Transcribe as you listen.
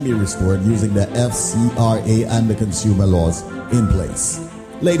be restored using the FCRA and the consumer laws in place.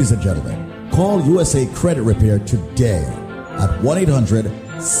 Ladies and gentlemen, call USA Credit Repair today at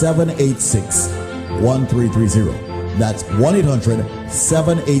 1-800-786-1330. That's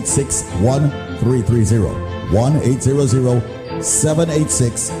 1-800-786-1330.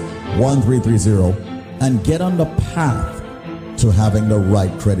 1-800-786-1330 and get on the path to having the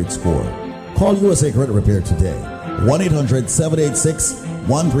right credit score. Call USA Credit Repair today.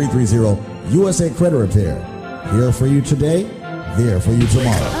 1-800-786-1330. USA Credit Repair. Here for you today, there for you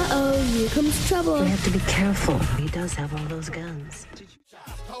tomorrow. Uh-oh, here comes trouble. You have to be careful. He does have all those guns.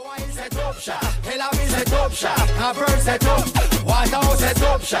 Hawaii set up shop, Tel Aviv set up shop, Harvard set up, Waterhouse set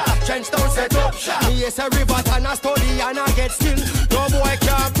up shop, Trenchtown set up shop. Yes, a river and a study and I get still. No boy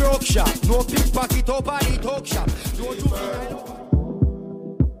can't broke shop, no pickpocket up at the talk shop. No do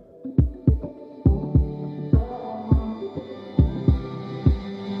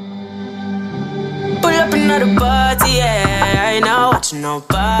Pull up another party, yeah. I ain't not watching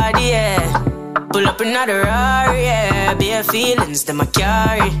nobody, yeah. Pull up another Rari, yeah. Bare feelings that I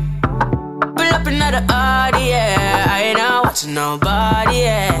carry. Pull up another Audi, yeah. I ain't not watching nobody,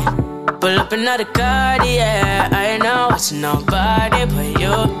 yeah. Pull up another card, yeah. I ain't not watching nobody but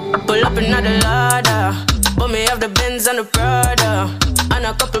you. Pull up another Lada, but me have the Benz and the Prada, and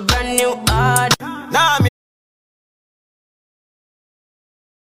a couple brand new Audi. Nah, me.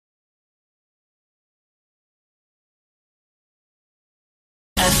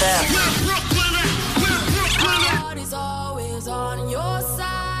 God is always on your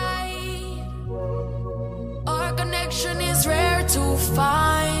side. Our connection is rare to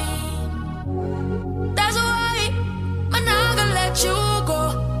find. That's why I'm not gonna let you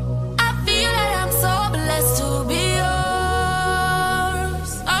go. I feel that I'm so blessed to be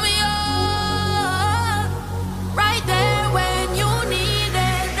yours. I'm yours. Right there when you need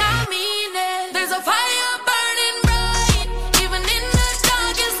it. I mean it. There's a fire burning bright, even in the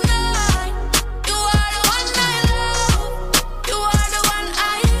darkest night. You are the one I love. You are the one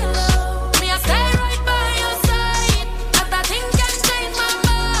I love. Me, I stay right by your side. Nothing can change my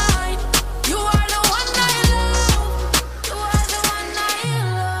mind. You are the one I love. You are the one I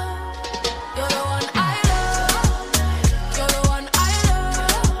love. You're the one I love. You're the one I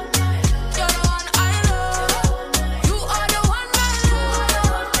love. You're the one I love. You are the one I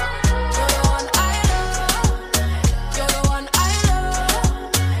love. You're the one I love. You're the one I love.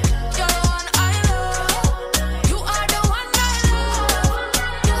 You're the one I love. You are the one I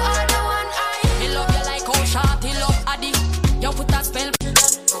love. You are the one I love. You like how short he love Addy. You put a spell.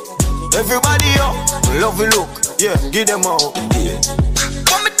 Everybody up, love you look, yeah, give them out, yeah.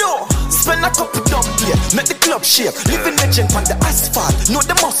 What me do? Spend a couple dump, yeah, make the club shake. Living legend on the asphalt, know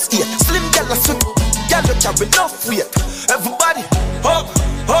the must, yeah. Slim gal a swim, gal a carry enough weight. Everybody, up,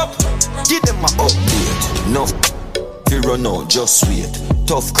 up, give them a update. No, we run out, just wait.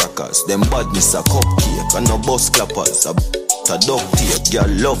 Tough crackers, them badness a cupcake. And no bus clappers, a duct tape. Girl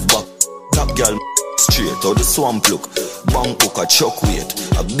love back, top girl straight. How the swamp look, bank hook a chuck weight.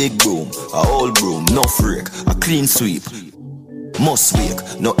 A big broom, a old broom, no freak. A clean sweep, must wake,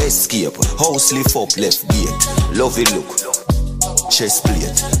 no escape. House lift up, left gate. Lovey look, chest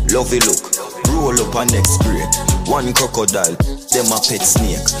plate. Lovey look, roll up a next break. One crocodile, them a pet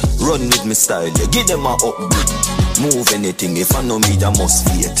snake. Run with me style, yeah, give them a upbeat. Move anything, if I know me, I must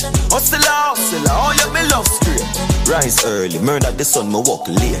wait. Hustler, hustler, oh yeah, me love straight. Rise early, murder the sun, me walk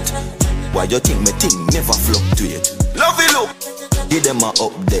late. Why you think me thing never fluctuate? Lovey look, give them a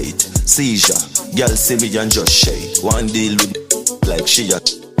update. Seizure, girl see me and just shade. One deal with like she a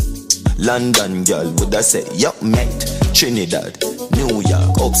London girl would I say, yup mate. Trinidad, New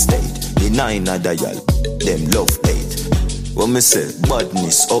York, upstate. The 9 other y'all, them love hate. When me say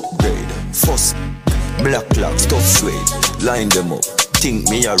badness upgrade. First, black clocks, tough suede. Line them up, think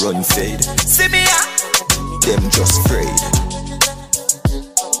me a run fade. See me a, them just afraid.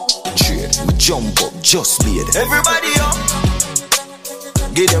 Trade, me jump up, just made. Everybody up,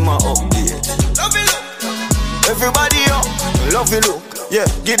 give them a update. Love you look. Everybody up, love you look. Yeah,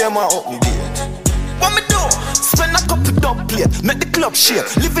 give them a update. What me do? Spend a couple dump plate, make the club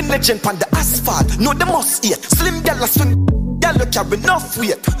shake. Living legend on the asphalt, know the must eat. Slim gal a swing, gal a carry enough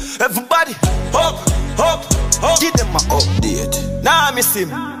weight. Everybody up, up, up. Give them a update. Nah I miss him,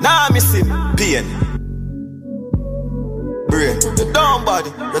 pain. Brain, the dumb body,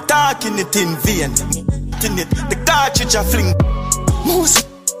 you're talking it in vain. In it, the cartridge a fling. Moose,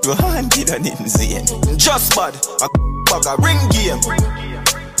 you handed an insane. Just bad, a bag a ring game.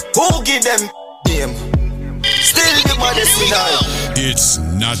 Who give them game? Still the maddest in all. It's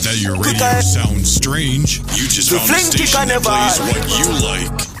not that your radio sounds strange. You just found a station that plays what you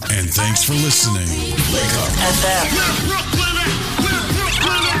like. And thanks for listening. Wake up. FM.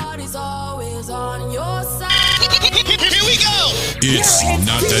 Body's always on your side. Here we go. It's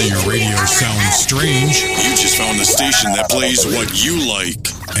not that your radio sounds strange. You just found the station that plays what you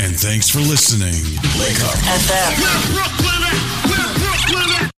like. And thanks for listening. Wake up. FM.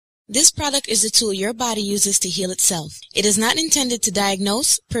 This product is a tool your body uses to heal itself. It is not intended to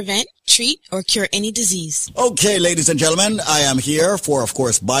diagnose, prevent, treat, or cure any disease. Okay, ladies and gentlemen, I am here for, of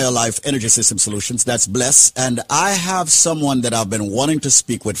course, BioLife Energy System Solutions. That's Bless. And I have someone that I've been wanting to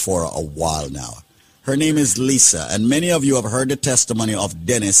speak with for a while now. Her name is Lisa. And many of you have heard the testimony of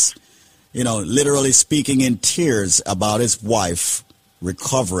Dennis, literally speaking in tears about his wife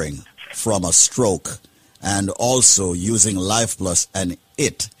recovering from a stroke and also using Life Plus and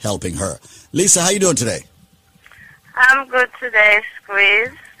it helping her. Lisa, how you doing today? I'm good today, Squeeze.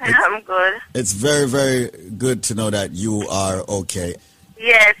 I'm good. It's very, very good to know that you are okay.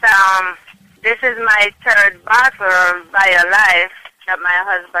 Yes, this is my third bottle of BioLife that my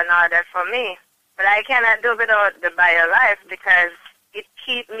husband ordered for me. But I cannot do without the BioLife because it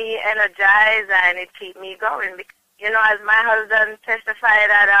keeps me energized and it keeps me going. As my husband testified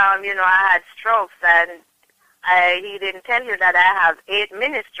that, I had strokes and he didn't tell you that I have 8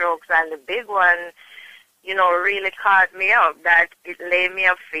 mini strokes, and the big one, really caught me up, that it laid me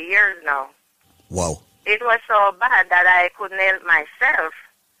up for years now. Wow. It was so bad that I couldn't help myself.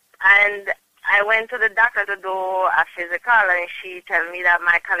 And I went to the doctor to do a physical, and she told me that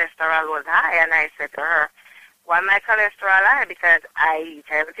my cholesterol was high. And I said to her, why my cholesterol high? Because I eat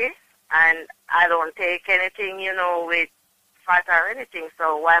healthy, and I don't take anything, with fat or anything.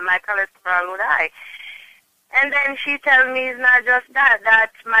 So why my cholesterol was high? And then she told me it's not just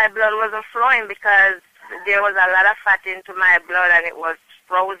that my blood wasn't flowing because there was a lot of fat into my blood and it was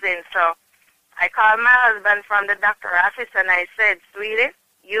frozen. So I called my husband from the doctor's office and I said, sweetie,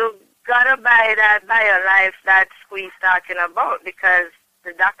 you got to buy that BioLife that Squeeze talking about because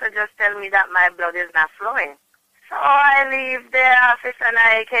the doctor just told me that my blood is not flowing. So I leave the office and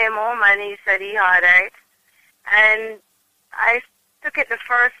I came home and he said he ordered it. And I took it the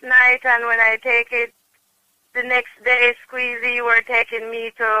first night, and when I take it, the next day, Squeezy were taking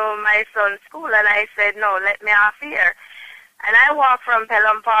me to my son's school, and I said, no, let me off here. And I walked from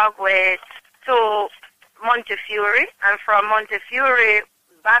Pelham Parkway to Montefiore, and from Montefiore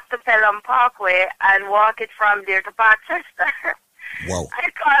back to Pelham Parkway, and walk it from there to Parkchester. Wow. I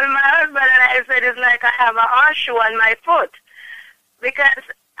called my husband, and I said, it's like I have a horseshoe on my foot, because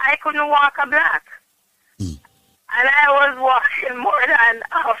I couldn't walk a block. And I was walking more than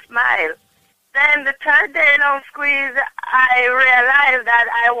half mile. Then the third day, Squeeze, I realized that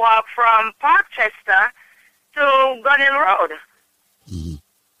I walked from Parkchester to Gunning Road.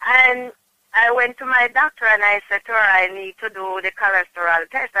 And I went to my doctor and I said to her, I need to do the cholesterol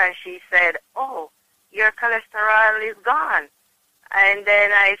test. And she said, oh, your cholesterol is gone. And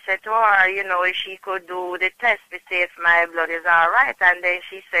then I said to her, if she could do the test to see if my blood is all right. And then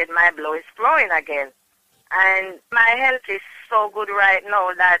she said, my blood is flowing again. And my health is so good right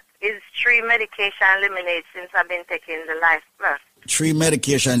now that it's 3 medication eliminated since I've been taking the Life Plus. 3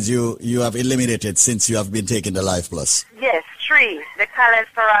 medications you have eliminated since you have been taking the Life Plus? Yes, 3. The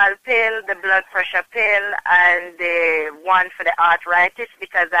cholesterol pill, the blood pressure pill, and the one for the arthritis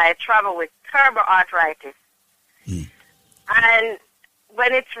because I travel with turbo arthritis. And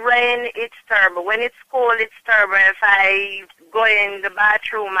when it's rain, it's turbo. When it's cold, it's turbo. If I go in the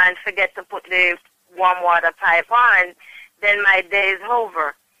bathroom and forget to put the warm water pipe on, then my day is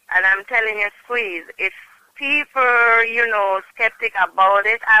over. And I'm telling you, Squeeze, if people, skeptic about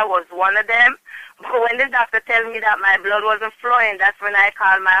it, I was one of them. But when the doctor told me that my blood wasn't flowing, that's when I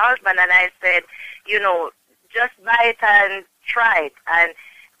called my husband and I said, just buy it and try it. And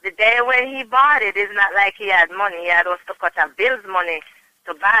the day when he bought it, it's not like he had money. He had us to cut a bill's money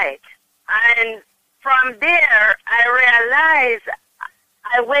to buy it. And from there, I realized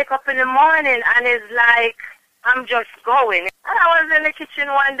I wake up in the morning and it's like I'm just going. I was in the kitchen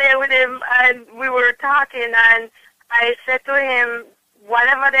one day with him and we were talking and I said to him,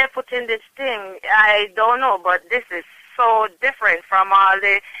 whatever they put in this thing, I don't know, but this is so different from all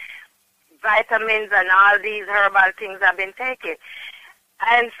the vitamins and all these herbal things I've been taking.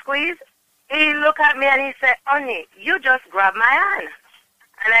 And Squeeze, he looked at me and he said, honey, you just grabbed my hand.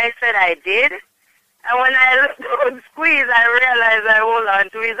 And I said, I did. And when I looked at Squeeze, I realized I hold on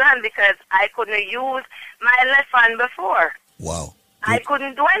to his hand because I couldn't use my left hand before. Wow. I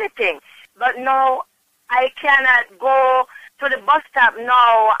couldn't do anything. But now I cannot go to the bus stop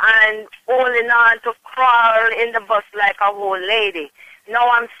now and holding on to crawl in the bus like a whole lady. Now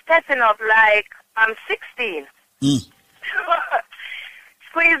I'm stepping up like I'm 16.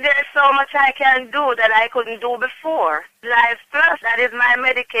 Squeeze, there's so much I can do that I couldn't do before. Life Plus, that is my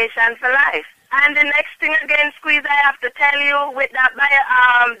medication for life. And the next thing again, Squeeze, I have to tell you, with that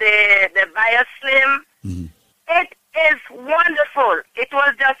the BioSlim, it is wonderful. It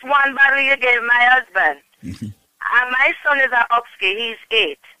was just one bottle you gave my husband. And my son is an upski, he's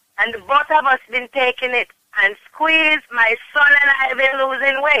 8. And both of us been taking it. And Squeeze, my son and I have been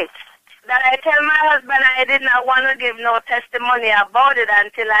losing weight. That I tell my husband I did not want to give no testimony about it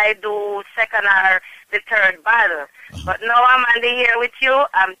until I do second or the third bottle. But now I'm on the here with you.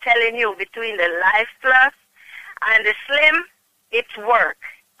 I'm telling you, between the Life Plus and the Slim, it's work.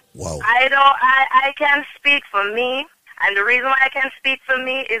 Wow. I can speak for me, and the reason why I can speak for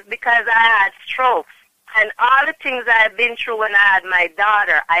me is because I had strokes. And all the things I've been through when I had my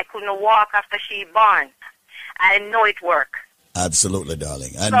daughter, I couldn't walk after she born. I know it worked. Absolutely,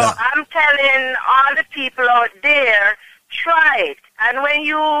 darling. And, so I'm telling all the people out there, try it. And when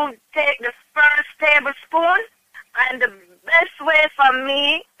you take the first tablespoon, and the best way for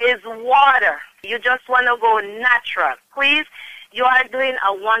me is water. You just want to go natural. Please, you are doing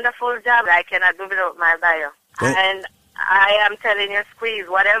a wonderful job. I cannot do without my bio. And I am telling you, Squeeze,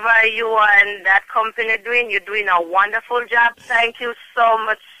 whatever you and that company doing, you're doing a wonderful job. Thank you so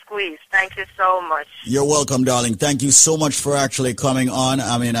much, Squeeze. Thank you so much. You're welcome, darling. Thank you so much for actually coming on.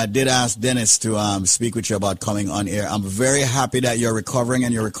 I mean, I did ask Dennis to speak with you about coming on air. I'm very happy that you're recovering,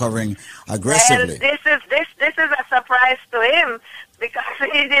 and you're recovering aggressively. And this is a surprise to him, because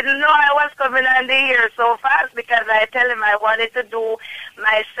he didn't know I was coming on the air so fast, because I tell him I wanted to do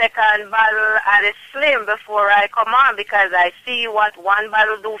my second bottle at a Slim before I come on, because I see what one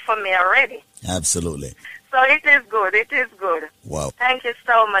bottle do for me already. Absolutely. So it is good. It is good. Wow. Thank you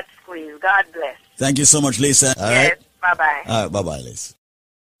so much, Squeeze. God bless. Thank you so much, Lisa. All yes. right. Bye-bye. All right. Bye-bye, Lisa.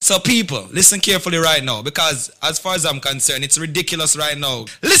 So people, listen carefully right now, because as far as I'm concerned, it's ridiculous right now.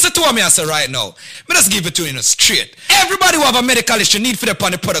 Listen to what me I say right now. Me just give it to you straight. Everybody who have a medical issue need for the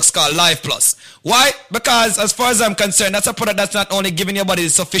products called Life Plus. Why? Because as far as I'm concerned, that's a product that's not only giving your body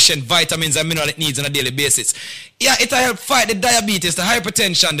the sufficient vitamins and minerals it needs on a daily basis. Yeah, it'll help fight the diabetes, the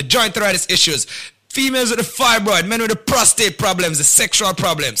hypertension, the joint arthritis issues, females with the fibroid, men with the prostate problems, the sexual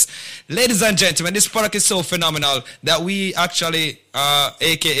problems. Ladies and gentlemen, this product is so phenomenal that we actually,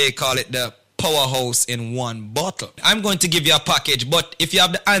 aka call it the powerhouse in one bottle. I'm going to give you a package, but if you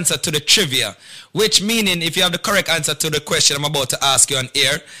have the answer to the trivia, which meaning if you have the correct answer to the question I'm about to ask you on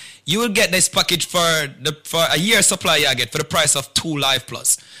air, you will get this package for a year supply you get for the price of 2 Life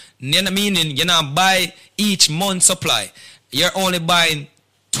Plus. Meaning you're not buy each month supply. You're only buying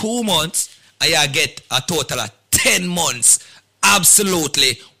 2 months, and you get a total of 10 months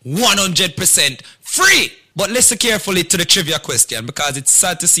absolutely 100% free. But listen carefully to the trivia question, because it's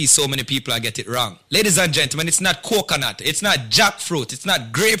sad to see so many people get it wrong. Ladies and gentlemen, it's not coconut, it's not jackfruit, it's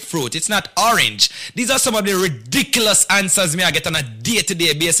not grapefruit, it's not orange. These are some of the ridiculous answers me I get on a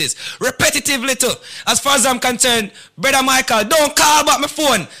day-to-day basis, repetitively too. As far as I'm concerned, Brother Michael, don't call back my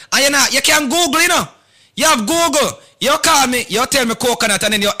phone. And you can Google, You have Google. You call me, you tell me coconut,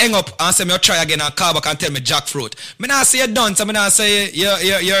 and then you hang up and say me you try again and call back and tell me jackfruit. Me not say you're done, so me not say you're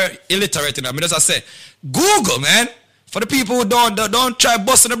illiterate. Me just say Google, man. For the people who don't try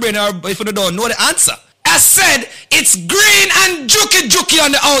busting the brain, or if you don't know the answer. I said it's green and juky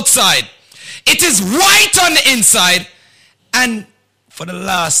on the outside. It is white on the inside. And for the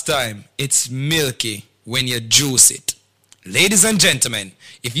last time, it's milky when you juice it. Ladies and gentlemen,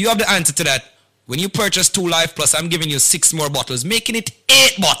 if you have the answer to that, when you purchase 2 Life Plus, I'm giving you 6 more bottles, making it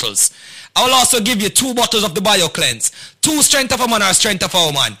 8 bottles. I will also give you 2 bottles of the Bio Cleanse, 2 Strength of a Man or Strength of a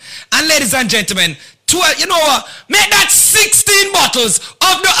Woman. And ladies and gentlemen, you know what? Make that 16 bottles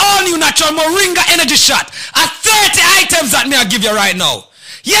of the all-new natural Moringa Energy Shot at 30 items that me I give you right now.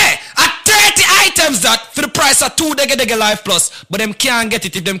 Yeah, at 30 items that for the price of 2 Dege Life Plus, but them can't get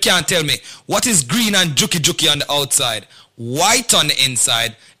it if them can't tell me what is green and juky on the outside, white on the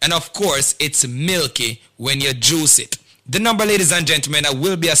inside, and of course, it's milky when you juice it. The number, ladies and gentlemen,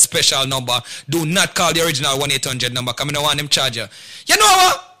 will be a special number. Do not call the original 1-800 number, because I don't want them charge you. You know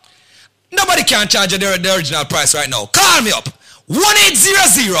what? Nobody can charge you the original price right now. Call me up.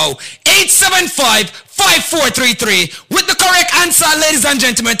 1-800-875-5433 with the correct answer, ladies and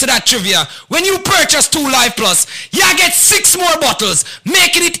gentlemen, to that trivia. When you purchase 2 Life Plus, you get 6 more bottles,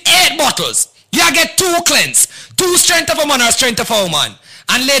 making it 8 bottles. You get 2 Cleanse, 2 Strength of a Man or Strength of a Woman.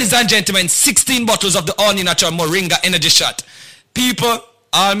 And ladies and gentlemen, 16 bottles of the all-new natural Moringa Energy Shot. People,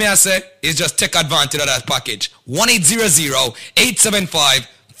 all me I say is just take advantage of that package.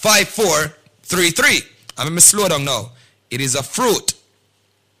 1-800-875-5433. I'm going to slow down now. It is a fruit.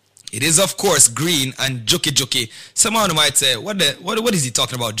 It is, of course, green and juki. Someone might say, what is he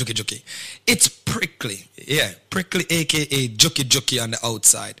talking about, juki? It's prickly. Yeah, prickly, a.k.a. juki on the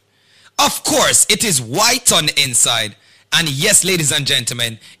outside. Of course, it is white on the inside. And yes, ladies and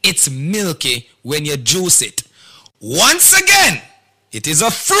gentlemen, it's milky when you juice it. Once again, it is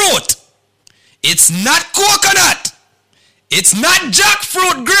a fruit. It's not coconut. It's not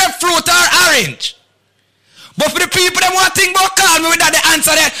jackfruit, grapefruit, or orange. But for the people that want to think about call me without the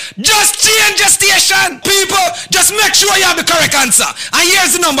answer there, just change your station. People, just make sure you have the correct answer. And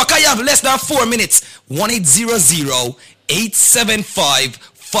here's the number, because you have less than 4 minutes.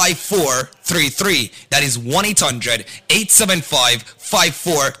 1-800-875-5433. That is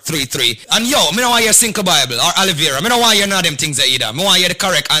 1-800-875-5433. And yo, me don't want your Cinco Bible or aloe vera. Me don't want your none of them things either. Me want your the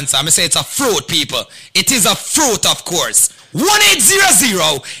correct answer. Me say it's a fruit, people. It is a fruit, of course.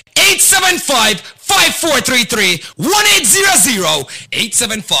 1-800-875-5433.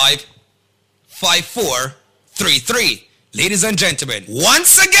 1-800-875-5433. Ladies and gentlemen,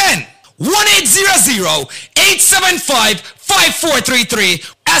 once again,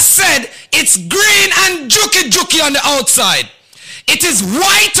 1-800-875-5433. As said, it's green and juki on the outside. It is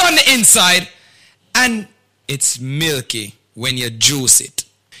white on the inside. And it's milky when you juice it.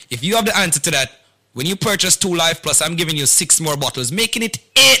 If you have the answer to that, when you purchase 2 Life Plus, I'm giving you 6 more bottles, making it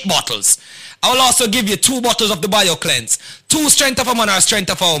 8 bottles. I will also give you 2 bottles of the Bio Cleanse, 2 Strength of a Man or Strength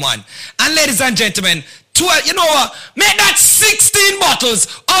of a Woman. And ladies and gentlemen, 12, you know what? Make that 16 bottles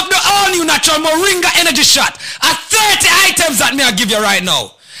of the all-new natural Moringa Energy Shot at 30 items that me I give you right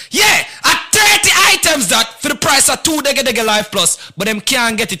now. Yeah, at 30 items that for the price of 2 Dege Life Plus, but them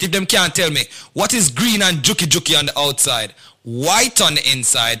can't get it if them can't tell me what is green and juki on the outside, white on the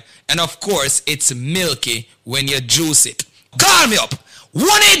inside, and of course, it's milky when you juice it. Call me up.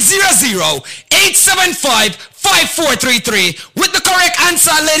 1-800-875-5433 with the correct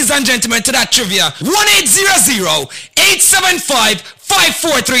answer, ladies and gentlemen, to that trivia.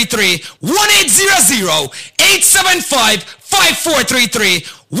 1-800-875-5433. 1-800-875-5433.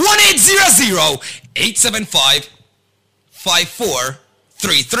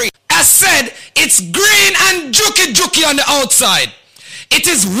 1-800-875-5433. As said, it's green and juki on the outside. It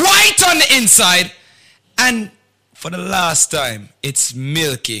is white on the inside. And for the last time, it's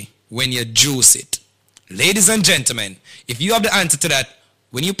milky when you juice it. Ladies and gentlemen, if you have the answer to that,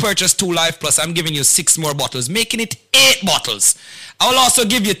 when you purchase 2 Life Plus, I'm giving you 6 more bottles, making it 8 bottles. I will also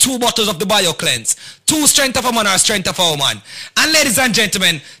give you 2 bottles of the Bio Cleanse, 2 Strength of a Man or Strength of a Woman. And ladies and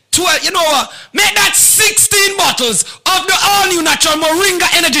gentlemen, 12, you know what? Make that 16 bottles of the all-new natural Moringa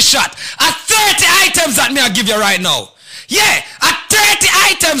Energy Shot at 30 items that me I give you right now. Yeah, at 30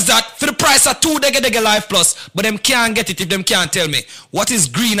 items that for the price of 2 Dege Life Plus, but them can't get it if them can't tell me what is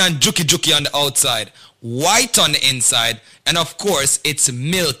green and juki on the outside, white on the inside, and of course, it's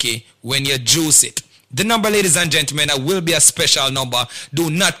milky when you juice it. The number, ladies and gentlemen, will be a special number. Do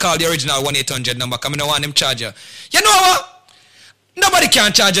not call the original 1-800 number, because I don't want them charge you. You know what? Nobody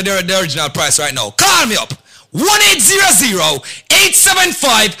can charge you the original price right now. Call me up.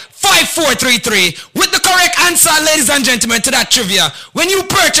 1-800-875-5433 with the correct answer, ladies and gentlemen, to that trivia. When you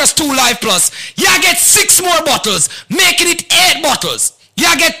purchase 2 Life Plus, you get 6 more bottles, making it 8 bottles.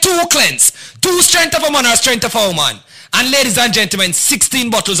 You get 2 Cleanse, 2 Strength of a Man or Strength of a Woman. And ladies and gentlemen, 16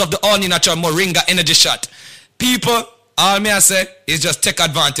 bottles of the all-new natural Moringa Energy Shot. People, all me I say is just take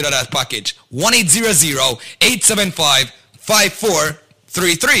advantage of that package.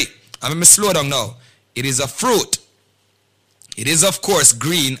 1-800-875-5433. I'm going to slow down now. It is a fruit. It is, of course,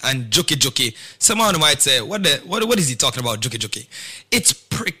 green and juki. Someone might say, what is he talking about, juki? It's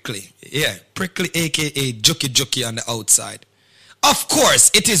prickly. Yeah, prickly, a.k.a. juki on the outside. Of course,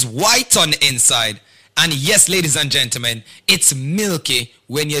 it is white on the inside. And yes, ladies and gentlemen, it's milky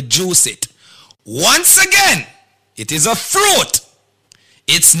when you juice it. Once again, it is a fruit.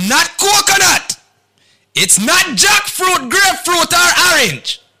 It's not coconut. It's not jackfruit, grapefruit, or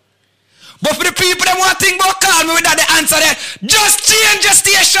orange. But for the people that want to think about call me without the answer there, just change your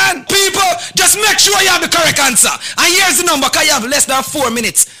station. People, just make sure you have the correct answer. And here's the number, because you have less than 4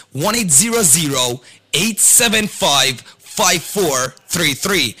 minutes.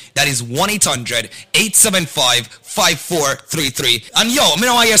 1-800-875-5433. That is 1-800-875-5433. And yo, me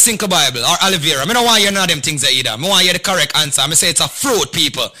don't want your Cinco Bible or aloe vera. Me don't want your none of them things either. Me want you the correct answer. Me say it's a fruit,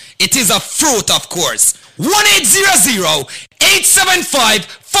 people. It is a fruit, of course.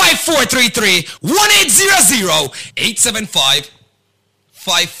 1-800-875-5433.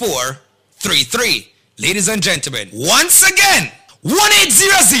 1-800-875-5433. Ladies and gentlemen, once again,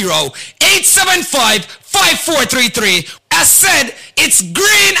 1-800-875-5433. As said, it's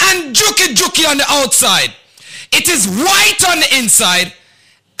green and juki on the outside. It is white on the inside.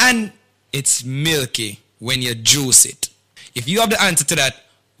 And it's milky when you juice it. If you have the answer to that,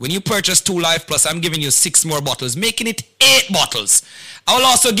 when you purchase 2 Life Plus, I'm giving you 6 more bottles, making it 8 bottles. I will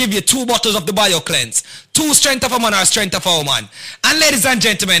also give you 2 bottles of the Bio Cleanse, 2 Strength of a Man or Strength of a Woman. And ladies and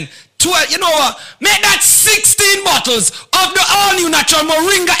gentlemen, 12, you know what? Make that 16 bottles of the all-new natural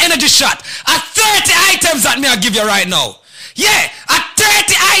Moringa Energy Shot at 30 items that me I give you right now. Yeah, at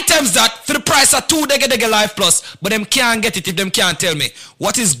 30 items that for the price of 2 Dege Life Plus, but them can't get it if them can't tell me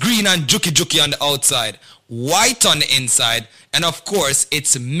what is green and juki on the outside, white on the inside, and of course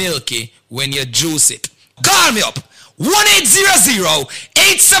it's milky when you juice it. Call me up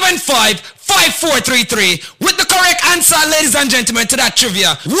 1-800-875-5433 with the correct answer, ladies and gentlemen, to that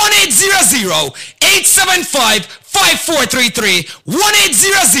trivia. 1-800-875-5433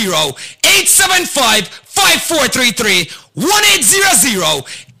 1-800-875-5433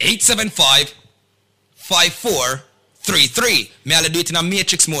 1-800-875-5433. May I do it in a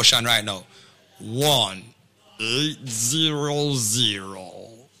matrix motion right now?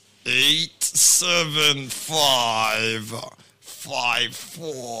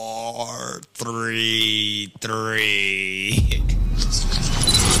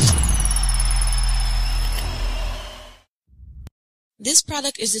 This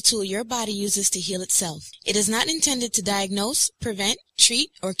product is a tool your body uses to heal itself. It is not intended to diagnose, prevent,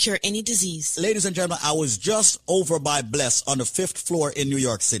 treat, or cure any disease. Ladies and gentlemen, I was just over by Bless on the 5th floor in New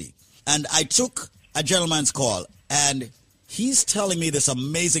York City. And I took a gentleman's call, and he's telling me this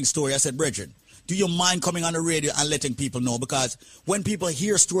amazing story. I said, Bridget, do you mind coming on the radio and letting people know? Because when people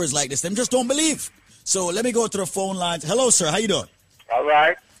hear stories like this, they just don't believe. So let me go to the phone lines. Hello, sir. How you doing? All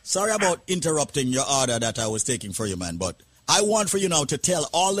right. Sorry about interrupting your order that I was taking for you, man, but I want for you now to tell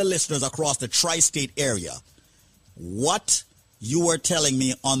all the listeners across the tri-state area what you were telling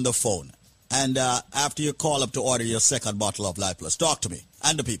me on the phone. And after you call up to order your second bottle of Life Plus, talk to me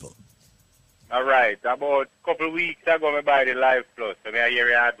and the people. All right. About a couple of weeks ago, I buy the Life Plus. So I hear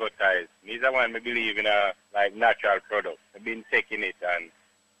you advertise. This is one I believe in a natural product. I've been taking it, and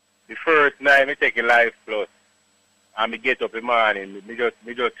the first night I take a Life Plus, and I get up in the morning, me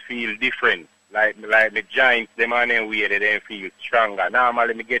just feel different. Like the joints, them on them way, they then feel stronger.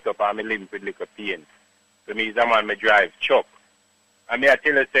 Normally, me get up and me limp with little pain. So me is a man, me drive chuck. And me I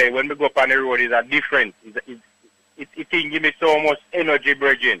tell you, say, when me go up on the road, it's a different. It can give me so much energy,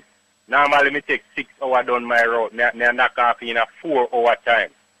 bridging. Normally, me take 6 hours down my road. Me knock off in a 4-hour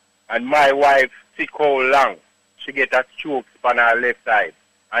time. And my wife, sick how long, she get a stroke on her left side.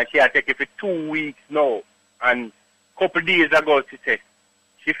 And she had take it for 2 weeks now. And a couple days ago, she said,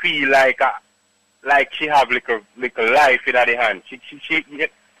 she feel like she have little life in her hand. She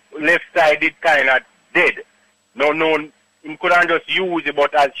left side did kind of dead. No, you couldn't just use it,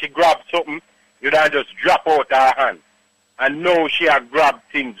 but as she grabbed something, you don't just drop out her hand. And now she had grabbed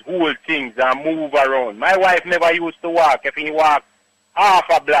things, hold things, and move around. My wife never used to walk. If he walk half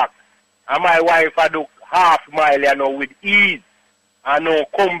a block, and my wife had do half mile, you know, with ease, and no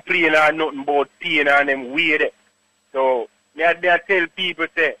complain or nothing about pain and them weird. So, I tell people,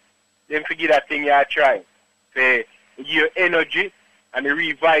 say, them forget that thing you are trying. Say, your energy and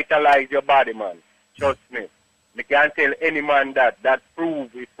revitalize your body, man. Trust me. I can't tell any man that. That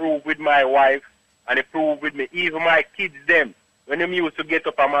prove. It proved with my wife and it proved with me. Even my kids, them. When them used to get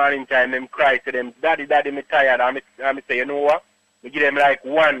up a morning time, them cry to them, daddy, me tired. And I say, you know what? I give them like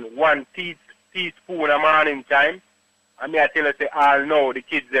one teaspoon a morning time. And I tell her, say, all know the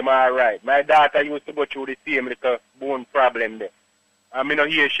kids, them are right. My daughter used to go through the same little bone problem there. I mean,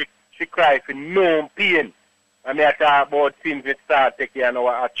 here she cry for no pain. And I talk about since we start taking,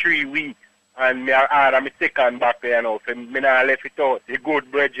 3 weeks. And I order my second back there, for me not left it out. The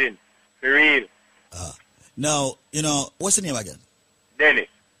good bridging. For real. Now, what's the name again? Dennis.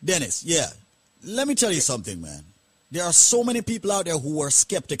 Dennis, yeah. Let me tell you something, man. There are so many people out there who were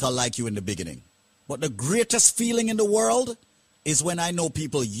skeptical like you in the beginning. But the greatest feeling in the world is when I know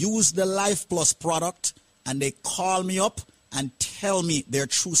people use the Life Plus product and they call me up and tell me their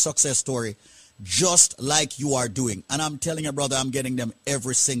true success story, just like you are doing. And I'm telling you, brother, I'm getting them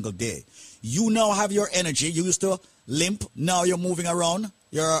every single day. You now have your energy. You used to limp. Now you're moving around.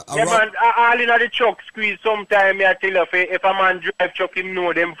 Yeah, man, all in the truck squeeze sometime, I tell you, if a man drive truck, him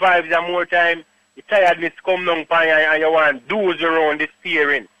know them vibes and more time, the tiredness come down pan you and you want doze around the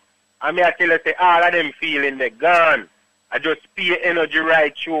steering. And I tell you, say, all of them feeling they gone. I just pay energy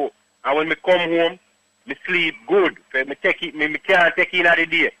right through. And when me come home, me sleep good. Me take it, me can't take it in the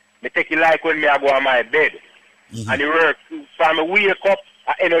day. Me take it like when me I go on my bed. Mm-hmm. And it works. So me wake up,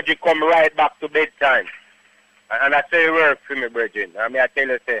 energy come right back to bedtime. And I say it works for me, brethren. I tell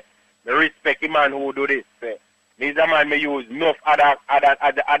you, say, me respect the man who do this. Say, Me's a man may use enough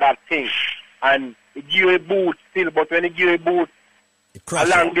other things. And it give you a boot still, but when it give you a boot,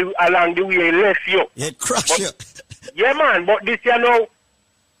 along the way it left you. It crush you. Yeah, man, but this you know,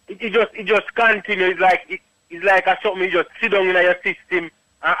 it just continues. It's like a something you just sit down in your system,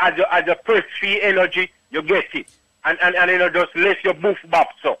 and as you press free energy, you get it. And just let your boof bop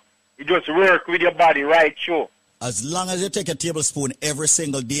so. You just work with your body right through. As long as you take a tablespoon every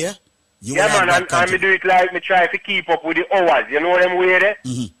single day, you will man, and me do it like me try to keep up with the hours. You know them way there?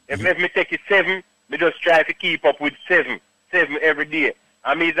 If me take it 7, me just try to keep up with 7 every day.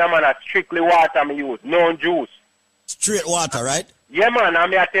 And me is a man strictly water me use, no juice. Straight water, right? Yeah, man, and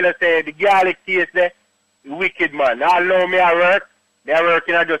me I tell you say the garlic taste there, wicked man. Although me I work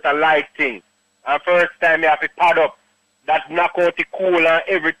in just a light thing. And first time me have to pad up. That knock out the cool and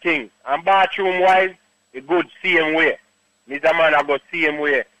everything. And bathroom wise, it good same way. Me is a man I go same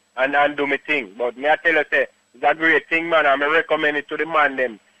way. And do me thing. But me I tell you, say, it's a great thing, man. I recommend it to the man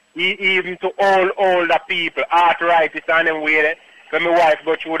them. Even to all older people, arthritis and them way there. Because my wife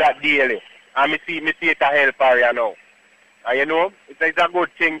go through that daily. And me see it a help her, you know. And you know, it's a good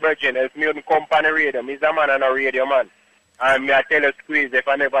thing, Virgin. If me wouldn't come on the radio, me's a man and a radio man. And me I tell you, Squeeze, if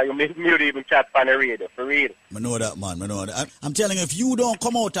I never, you would even chat on the radio, for real. I know that, man. I know that. I'm telling you, if you don't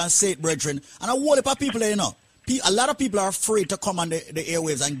come out and say it, brethren, and a whole heap of people there, you know, a lot of people are afraid to come on the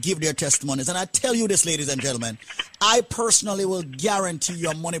airwaves and give their testimonies. And I tell you this, ladies and gentlemen, I personally will guarantee you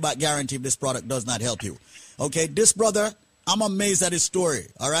a money-back guarantee if this product does not help you. Okay, this brother, I'm amazed at his story,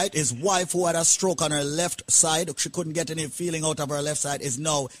 all right? His wife, who had a stroke on her left side, she couldn't get any feeling out of her left side, is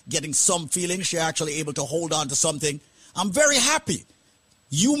now getting some feeling. She's actually able to hold on to something. I'm very happy.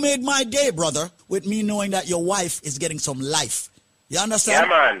 You made my day, brother, with me knowing that your wife is getting some life. You understand?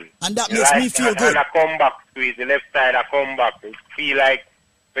 Yeah, man. And that makes me feel good. And I come back, Squeeze, the left side, I come back. It feel like,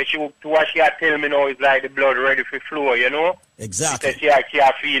 what she had tell me now is like the blood ready for flow, you know? Exactly. She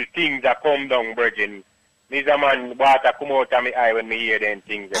feel things that come down, Virgin. Me's a man, water come out of my eye when me hear them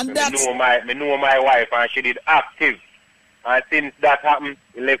things. And me know my wife and she did active. And since that happened,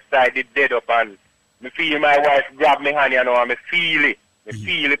 the left side did dead up and me feel my wife grab me hand, you know, and me feel it. Me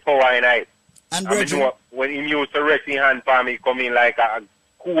feel the power in it. And me know when he used to rest his hand for me, come in like a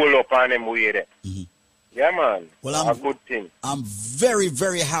cool up on them way there. Yeah, man. Well, a good thing. I'm very,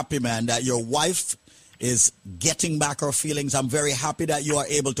 very happy, man, that your wife is getting back her feelings. I'm very happy that you are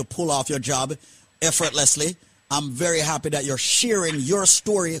able to pull off your job effortlessly. I'm very happy that you're sharing your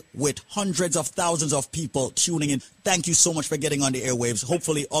story with hundreds of thousands of people tuning in. Thank you so much for getting on the airwaves.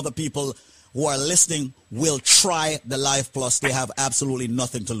 Hopefully other people who are listening will try the Life Plus. They have absolutely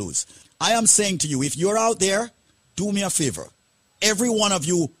nothing to lose. I am saying to you, if you're out there, do me a favor. Every one of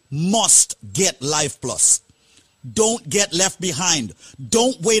you must get Life Plus. Don't get left behind.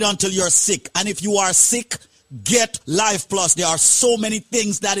 Don't wait until you're sick. And if you are sick, get Life Plus. There are so many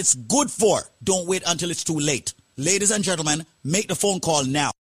things that it's good for. Don't wait until it's too late. Ladies and gentlemen, make the phone call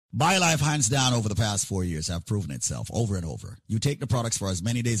now. BioLife, hands down, over the past 4 years have proven itself over and over. You take the products for as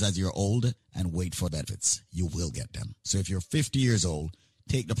many days as you're old and wait for benefits. You will get them. So if you're 50 years old,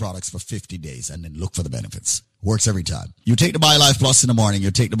 take the products for 50 days and then look for the benefits. Works every time. You take the BioLife Plus in the morning,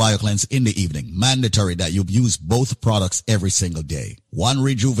 you take the BioCleanse in the evening. Mandatory that you use both products every single day. One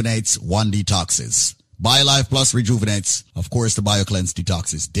rejuvenates, one detoxes. BioLife Plus rejuvenates. Of course, the BioCleanse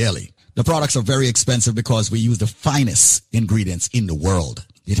detoxes daily. The products are very expensive because we use the finest ingredients in the world.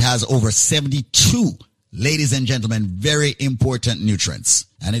 It has over 72, ladies and gentlemen, very important nutrients.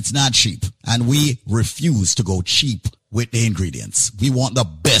 And it's not cheap. And we refuse to go cheap with the ingredients. We want the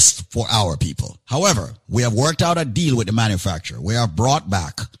best for our people. However, we have worked out a deal with the manufacturer. We have brought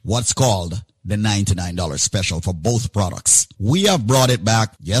back what's called the $99 special for both products. We have brought it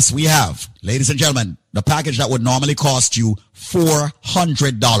back. Yes, we have. Ladies and gentlemen, the package that would normally cost you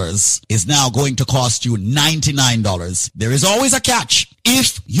 $400 is now going to cost you $99. There is always a catch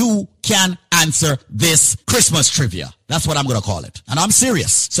if you can answer this Christmas trivia. That's what I'm going to call it. And I'm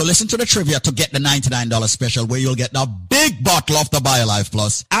serious. So listen to the trivia to get the $99 special where you'll get the big bottle of the BioLife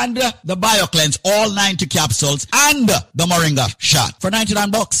Plus and the BioCleanse, all 90 capsules, and the Moringa shot for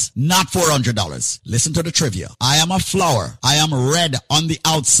 $99, not $400. Listen to the trivia. I am a flower. I am red on the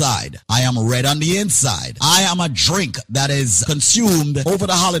outside. I am red on the inside. I am a drink that is consumed over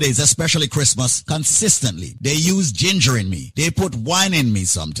the holidays, especially Christmas, consistently. They use ginger in me. They put wine in me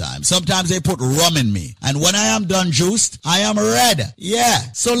sometimes. Sometimes they put rum in me. And when I am done juiced, I am red. Yeah.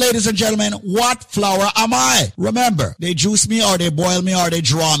 So ladies and gentlemen, what flower am I? Remember, they juice me or they boil me or they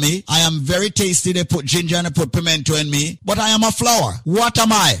draw me. I am very tasty. They put ginger and they put pimento in me. But I am a flower. What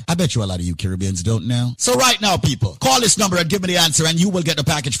am I? I bet you a lot of you Caribbeans don't know. So right now, people, call this number and give me the answer and you will get the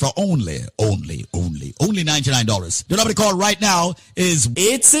package for only $99. free. Only $99. The number to call right now is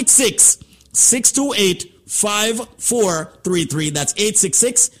 866-628-5433. That's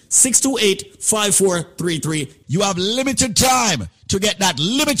 866-628-5433. You have limited time to get that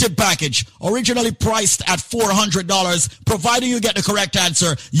limited package, originally priced at $400. Providing you get the correct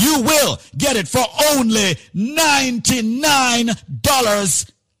answer, you will get it for only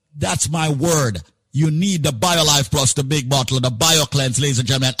 $99. That's my word. You need the BioLife Plus, the big bottle, the BioCleanse, ladies and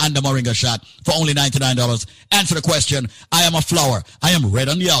gentlemen, and the Moringa shot for only $99. Answer the question. I am a flower. I am red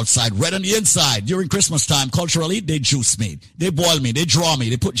on the outside, red on the inside. During Christmas time, culturally, they juice me. They boil me. They draw me.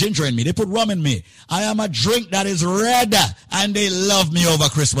 They put ginger in me. They put rum in me. I am a drink that is red, and they love me over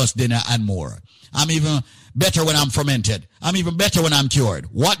Christmas dinner and more. I'm even better when I'm fermented. I'm even better when I'm cured.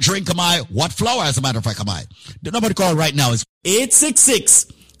 What drink am I? What flower, as a matter of fact, am I? The number to call right now is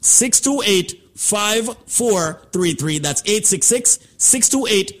 866-628-5433. That's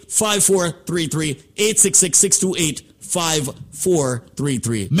 866-628-5433.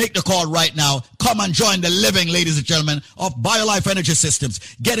 866-628-5433. Make the call right now. Come and join the living, ladies and gentlemen, of BioLife Energy Systems.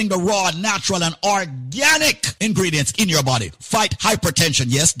 Getting the raw, natural, and organic ingredients in your body. Fight hypertension.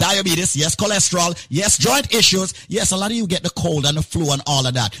 Yes, diabetes. Yes, cholesterol. Yes, joint issues. Yes, a lot of you get the cold and the flu and all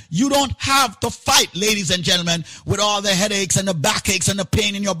of that. You don't have to fight, ladies and gentlemen, with all the headaches and the backaches and the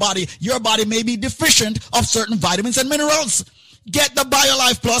pain in your body. Your body may be deficient of certain vitamins and minerals. Get the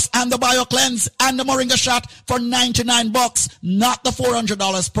BioLife Plus and the BioCleanse and the Moringa shot for $99, not the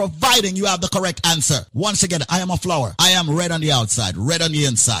 $400, providing you have the correct answer. Once again, I am a flower. I am red on the outside, red on the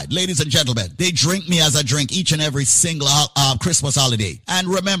inside. Ladies and gentlemen, they drink me as I drink each and every single Christmas holiday. And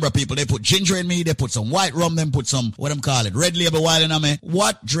remember, people, they put ginger in me, they put some white rum, they put some, what I'm calling, red label wine in me.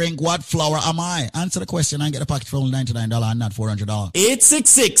 What drink, what flower am I? Answer the question and get a package for only $99 and not $400.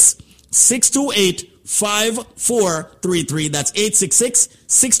 866-628-5433. That's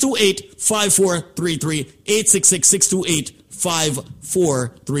 866-628-5433.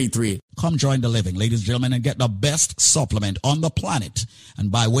 866-628-5433. Come join the living, ladies and gentlemen, and get the best supplement on the planet.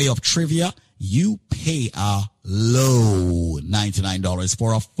 And by way of trivia, you pay a low $99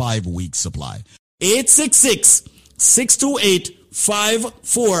 for a 5-week supply.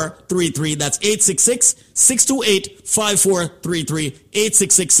 866-628-5433. That's 866-628-5433.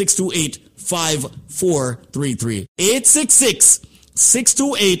 866-628-5433.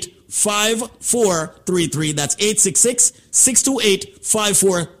 866-628-5433. That's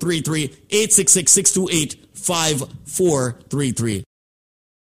 866-628-5433. 866-628-5433.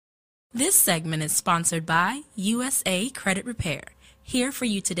 This segment is sponsored by USA Credit Repair. Here for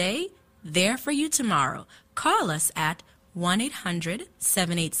you today, there for you tomorrow. Call us at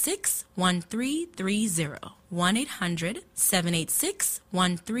 1-800-786-1330.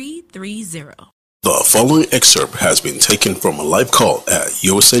 1-800-786-1330. The following excerpt has been taken from a live call at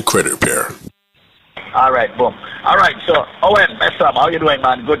USA Credit Repair. All right, boom. All right, so Owen, mess up. How you doing,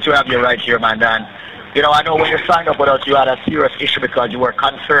 man? Good to have you right here, man. And, you know, I know when you signed up with us, you had a serious issue because you were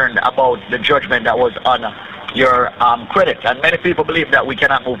concerned about the judgment that was on your credit. And many people believe that we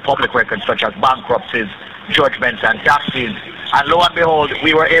cannot move public records such as bankruptcies, judgments, and taxes. And lo and behold,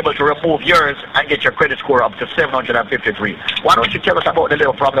 we were able to remove yours and get your credit score up to 753. Why don't you tell us about the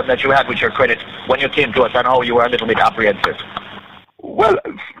little problem that you had with your credit when you came to us and how you were a little bit apprehensive? Well,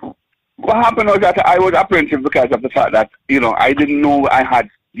 what happened was that I was apprehensive because of the fact that, you know, I didn't know I had,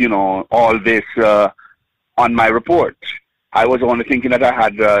 you know, all this on my report. I was only thinking that I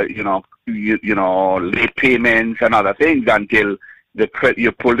had, you know, late payments and other things until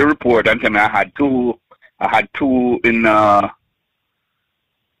you pulled the report and tell me I had two in the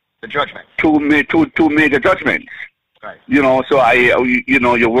judgment. Two major judgments. Right. You know, so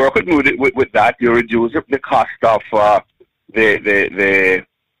you work with me with that. You reduce the cost of the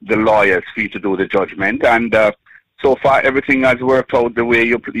lawyer's fee to do the judgment, and so far everything has worked out the way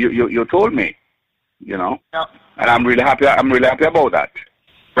you told me. You know, now, and I'm really happy. I'm really happy about that.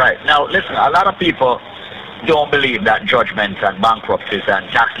 Right. Now, listen. A lot of people don't believe that judgments and bankruptcies and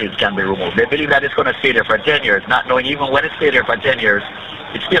tax liens can be removed. They believe that it's going to stay there for 10 years, not knowing even when it stays there for 10 years,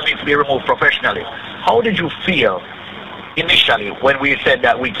 it still needs to be removed professionally. How did you feel initially when we said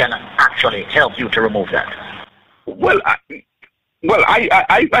that we can actually help you to remove that? Well, I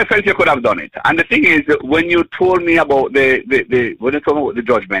felt you could have done it. And the thing is, when you told me about the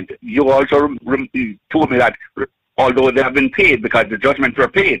judgment, you also told me that although they have been paid because the judgments were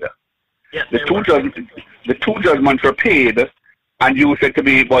paid, yes, the two judgments were paid, and you said to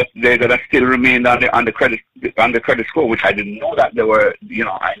me, but they're gonna still remain on the credit score, which I didn't know that they were. You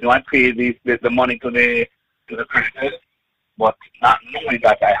know, I know I paid the money to the creditors, but not knowing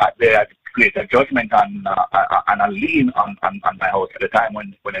that I had to create a judgment and a lien on my house at the time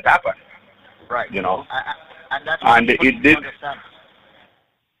when it happened. Right. You know. And that's and it did. Understand.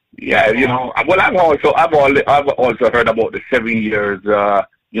 Yeah, you know. Well, I've also heard about the 7 years.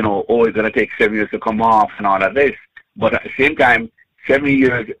 You know, it's going to take 7 years to come off and all of this. But at the same time, 7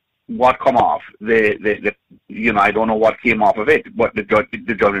 years, what come off? The you know, I don't know what came off of it, but the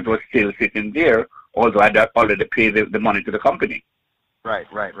judgment was still sitting there, although I had already paid the money to the company. Right.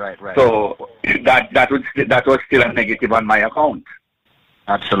 So that was still a negative on my account.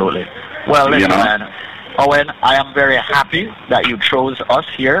 Absolutely. Well, listen, man. Owen, I am very happy that you chose us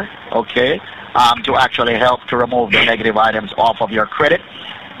here, okay, to actually help to remove the negative items off of your credit.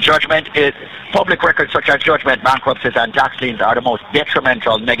 Judgment is, public records such as judgment, bankruptcies, and tax liens are the most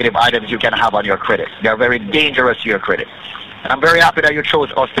detrimental negative items you can have on your credit. They're very dangerous to your credit. And I'm very happy that you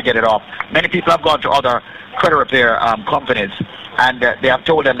chose us to get it off. Many people have gone to other credit repair companies, and they have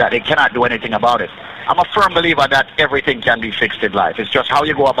told them that they cannot do anything about it. I'm a firm believer that everything can be fixed in life. It's just how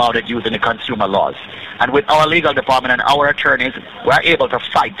you go about it using the consumer laws. And with our legal department and our attorneys, we're able to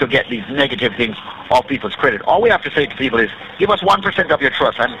fight to get these negative things off people's credit. All we have to say to people is, give us 1% of your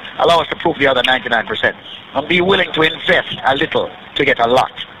trust and allow us to prove the other 99%. And be willing to invest a little to get a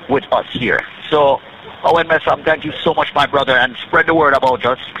lot with us here. So, Owen Messam, thank you so much, my brother, and spread the word about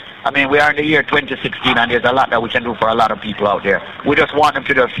us. I mean, we are in the year 2016, and there's a lot that we can do for a lot of people out there. We just want them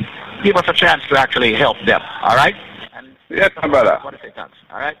to just give us a chance to actually help them, all right? And yes, my brother. I want to say thanks,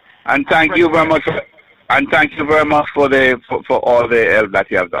 all right? And thank you very much. And thank you very much for all the help that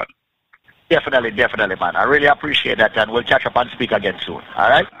you have done. Definitely, man. I really appreciate that, and we'll catch up and speak again soon, all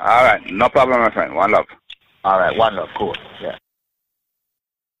right? All right, no problem, my friend. One love. All right, one love, cool, yeah.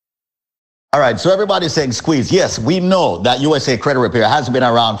 All right, so everybody's saying, Squeeze, yes, we know that USA Credit Repair has been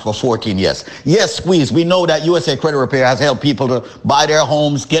around for 14 years. Yes, Squeeze, we know that USA Credit Repair has helped people to buy their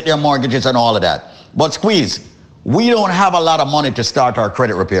homes, get their mortgages and all of that. But Squeeze, we don't have a lot of money to start our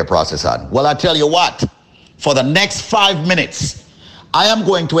credit repair process on. Well, I tell you what, for the next 5 minutes, I am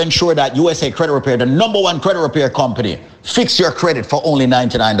going to ensure that USA Credit Repair, the #1 credit repair company, fix your credit for only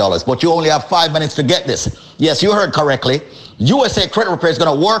 $99. But you only have 5 minutes to get this. Yes, you heard correctly. USA Credit Repair is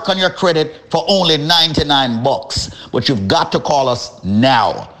going to work on your credit for only $99. But you've got to call us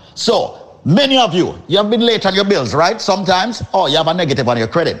now. So, many of you have been late on your bills, right? Sometimes, you have a negative on your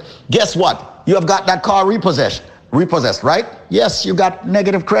credit. Guess what? You have got that car repossessed, right? Yes, you got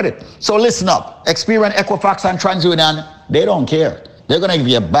negative credit. So listen up. Experian, Equifax, and TransUnion, they don't care. They're going to give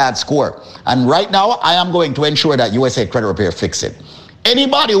you a bad score. And right now, I am going to ensure that USA Credit Repair fix it.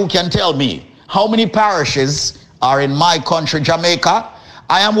 Anybody who can tell me how many parishes are in my country, Jamaica,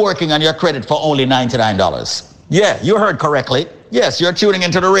 I am working on your credit for only $99. Yeah, you heard correctly. Yes, you're tuning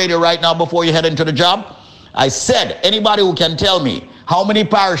into the radio right now before you head into the job. I said, anybody who can tell me how many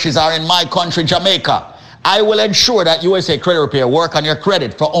parishes are in my country, Jamaica, I will ensure that USA Credit Repair work on your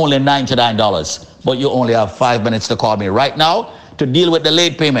credit for only $99. But you only have 5 minutes to call me right now to deal with the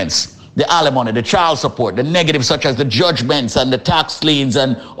late payments, the alimony, the child support, the negatives such as the judgments and the tax liens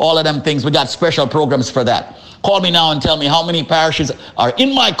and all of them things. We got special programs for that. Call me now and tell me how many parishes are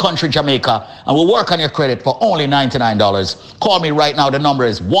in my country, Jamaica, and we'll work on your credit for only $99. Call me right now. The number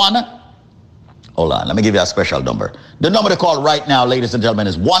is hold on, let me give you a special number. The number to call right now, ladies and gentlemen,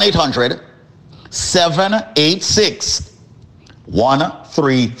 is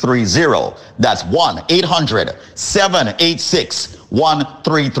 1-800-786-1330. That's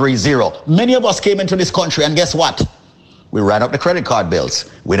 1-800-786-1330. Many of us came into this country, and guess what? We ran up the credit card bills.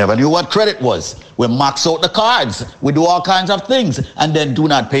 We never knew what credit was. We max out the cards. We do all kinds of things and then do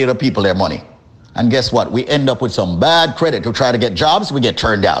not pay the people their money. And guess what? We end up with some bad credit. We try to get jobs, we get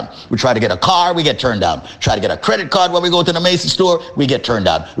turned down. We try to get a car, we get turned down. Try to get a credit card when we go to the Mason store, we get turned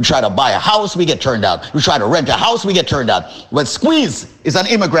down. We try to buy a house, we get turned down. We try to rent a house, we get turned down. But Squeeze is an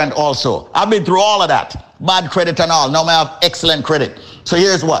immigrant also. I've been through all of that. Bad credit and all. Now I have excellent credit. So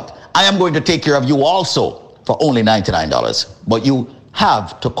here's what. I am going to take care of you also for only $99. But you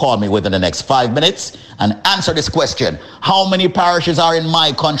have to call me within the next 5 minutes and answer this question. How many parishes are in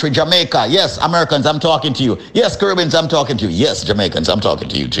my country, Jamaica? Yes, Americans, I'm talking to you. Yes, Caribbeans, I'm talking to you. Yes, Jamaicans, I'm talking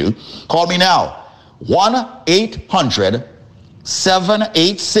to you too. Call me now.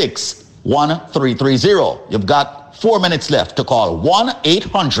 1-800-786-1330. You've got 4 minutes left to call.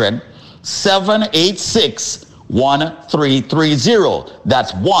 1-800-786-1330.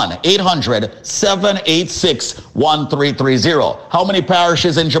 That's 1-800-786-1330. How many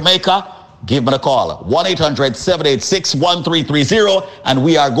parishes in Jamaica? Give me a call. 1-800-786-1330, and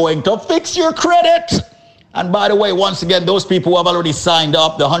we are going to fix your credit. And by the way, once again, those people who have already signed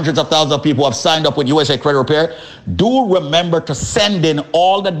up, the hundreds of thousands of people who have signed up with USA Credit Repair, do remember to send in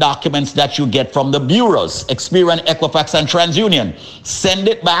all the documents that you get from the bureaus, Experian, Equifax, and TransUnion. Send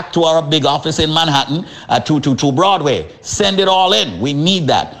it back to our big office in Manhattan at 222 Broadway. Send it all in. We need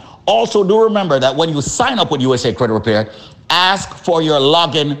that. Also, do remember that when you sign up with USA Credit Repair, ask for your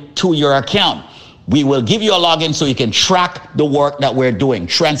login to your account. We will give you a login so you can track the work that we're doing.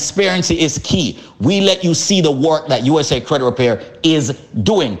 Transparency is key. We let you see the work that USA Credit Repair is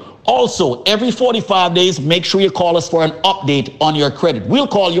doing. Also, every 45 days, make sure you call us for an update on your credit. We'll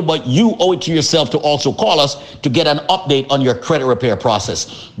call you, but you owe it to yourself to also call us to get an update on your credit repair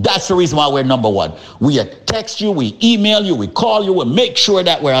process. That's the reason why we're number one. We text you, we email you, we call you, we make sure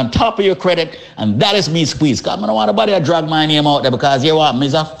that we're on top of your credit, and that is me squeeze. Because I don't want nobody to drag my name out there because you want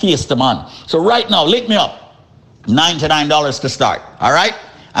me to face the man. So right now, link me up. $99 to start, all right?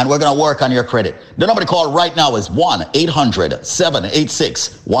 And we're going to work on your credit. The number to call right now is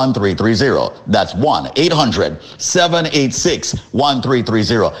 1-800-786-1330. That's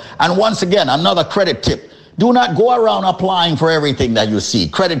 1-800-786-1330. And once again, another credit tip. Do not go around applying for everything that you see.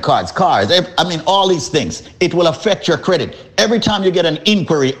 Credit cards, cars, all these things. It will affect your credit. Every time you get an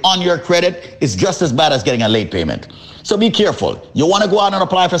inquiry on your credit, it's just as bad as getting a late payment. So be careful. You want to go out and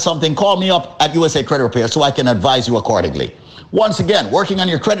apply for something, call me up at USA Credit Repair so I can advise you accordingly. Once again, working on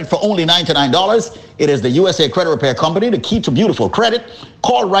your credit for only $99. It is the USA Credit Repair Company, the key to beautiful credit.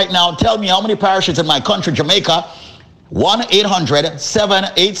 Call right now. Tell me how many parishes in my country, Jamaica.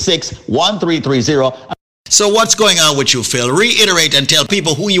 1-800-786-1330. So what's going on with you, Phil? Reiterate and tell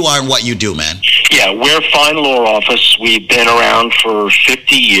people who you are and what you do, man. Yeah, we're Fine Law Office. We've been around for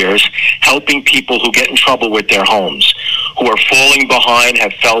 50 years helping people who get in trouble with their homes, who are falling behind,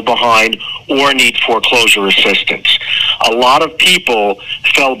 have fell behind, or need foreclosure assistance. A lot of people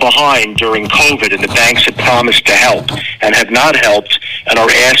fell behind during COVID, and the banks had promised to help and have not helped and are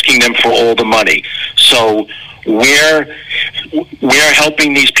asking them for all the money. So we're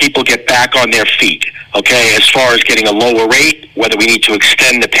helping these people get back on their feet, okay, as far as getting a lower rate, whether we need to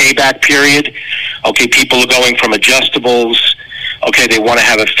extend the payback period. Okay, people are going from adjustables, okay, they want to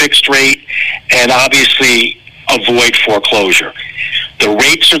have a fixed rate, and obviously avoid foreclosure. The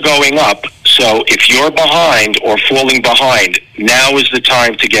rates are going up, so if you're behind or falling behind, now is the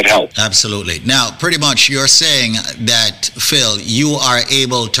time to get help. Absolutely. Now, pretty much you're saying that, Phil, you are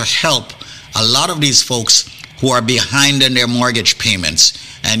able to help a lot of these folks who are behind in their mortgage payments.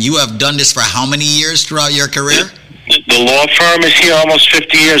 And you have done this for how many years throughout your career? The law firm is here almost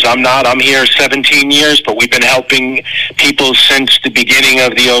 50 years. I'm not. I'm here 17 years, but we've been helping people since the beginning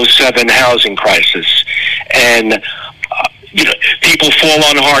of the 2007 housing crisis. And people fall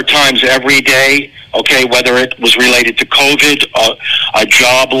on hard times every day, okay, whether it was related to COVID, a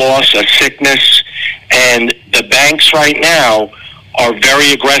job loss, a sickness. And the banks right now are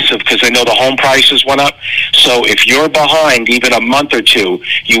very aggressive because they know the home prices went up. So if you're behind even a month or two,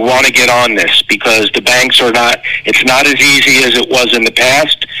 you want to get on this because the banks are not, it's not as easy as it was in the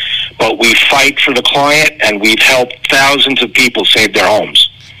past, but we fight for the client and we've helped thousands of people save their homes.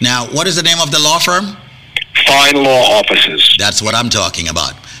 Now, what is the name of the law firm? Fine Law Offices. That's what I'm talking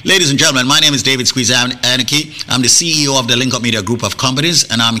about. Ladies and gentlemen, my name is David Squeeze Anarchy. I'm the CEO of the Link Up Media Group of Companies,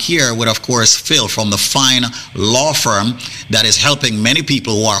 and I'm here with, of course, Phil from the Fine Law Firm that is helping many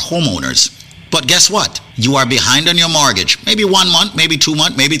people who are homeowners. But guess what? You are behind on your mortgage. Maybe 1 month, maybe 2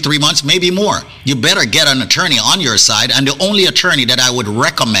 months, maybe 3 months, maybe more. You better get an attorney on your side, and the only attorney that I would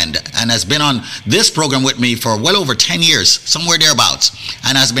recommend and has been on this program with me for well over 10 years, somewhere thereabouts,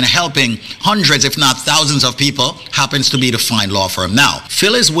 and has been helping hundreds, if not thousands of people, happens to be the Fine Law Firm. Now,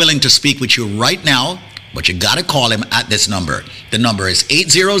 Phil is willing to speak with you right now, but you got to call him at this number. The number is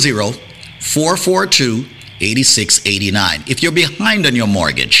 800-442-8689. If you're behind on your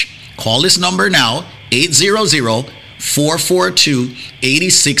mortgage, call this number now,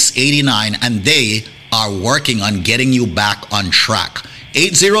 800-442-8689, and they are working on getting you back on track.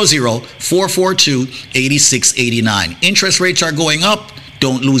 800-442-8689. Interest rates are going up.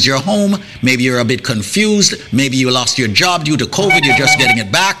 Don't lose your home. Maybe you're a bit confused. Maybe you lost your job due to COVID. You're just getting it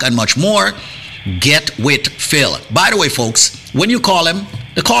back and much more. Get with Phil. By the way, folks, when you call him,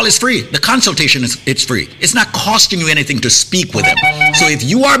 the call is free. The consultation it's free. It's not costing you anything to speak with him. So if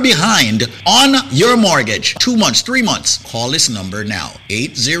you are behind on your mortgage, 2 months, 3 months, call this number now,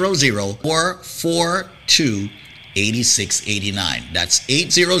 800-442-8689. That's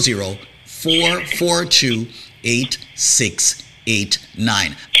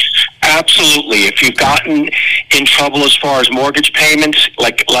 800-442-8689. Absolutely. If you've gotten in trouble as far as mortgage payments,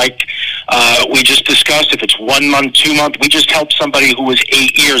 like We just discussed if it's 1 month, 2 months. We just helped somebody who was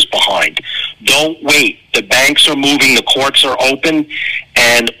 8 years behind. Don't wait. The banks are moving. The courts are open,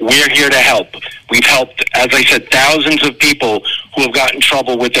 and we're here to help. We've helped, as I said, thousands of people who have gotten in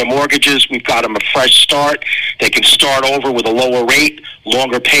trouble with their mortgages. We've got them a fresh start. They can start over with a lower rate,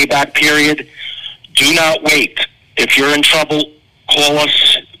 longer payback period. Do not wait. If you're in trouble, call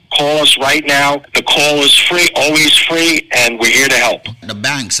us. Call us right now. The call is free, always free, and we're here to help. The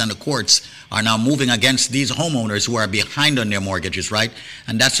banks and the courts are now moving against these homeowners who are behind on their mortgages, right?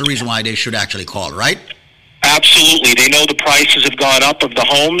 And that's the reason why they should actually call, right? Absolutely. They know the prices have gone up of the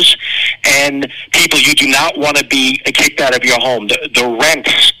homes, and people, you do not want to be kicked out of your home. The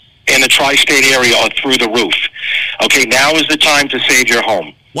rents in the tri-state area are through the roof. Okay, now is the time to save your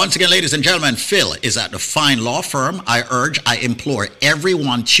home. Once again, ladies and gentlemen, Phil is at the Fine Law Firm. I implore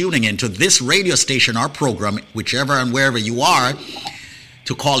everyone tuning into this radio station or program, whichever and wherever you are,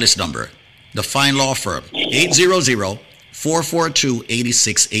 to call this number. The Fine Law Firm,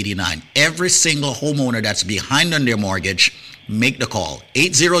 800-442-8689. Every single homeowner that's behind on their mortgage, make the call.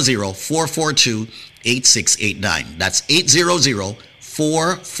 800-442-8689. That's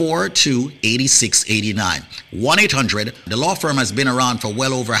 800-442-8689. 1-800. The law firm has been around for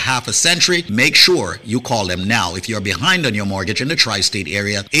well over half a century. Make sure you call them now if you're behind on your mortgage in the tri-state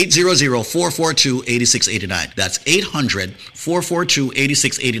area. 800-442-8689. That's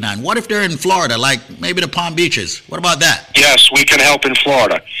 800-442-8689. What if they're in Florida, like maybe the Palm Beaches? What about that? Yes, we can help in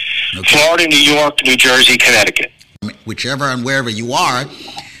Florida. Okay. Florida, New York, New Jersey, Connecticut. Whichever and wherever you are,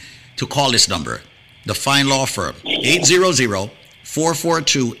 to call this number. The Fine Law Firm,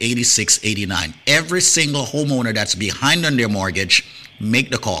 800-442-8689. Every single homeowner that's behind on their mortgage, make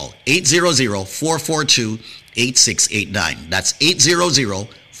the call. 800-442-8689. That's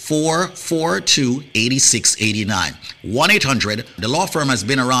 800-442-8689. 1-800. The law firm has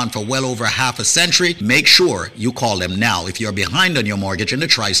been around for well over half a century. Make sure you call them now if you're behind on your mortgage in the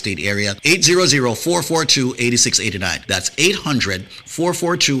tri-state area. 800-442-8689. That's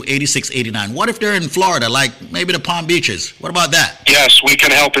 800-442-8689. What if they're in Florida, like maybe the Palm Beaches? What about that? Yes, we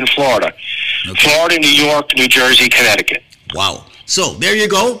can help in Florida. Okay. Florida, New York, New Jersey, Connecticut. Wow. So there you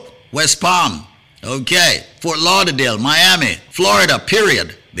go. West Palm. Okay. Fort Lauderdale, Miami, Florida,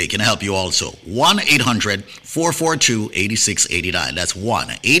 period. They can help you also. 1-800-442-8689. That's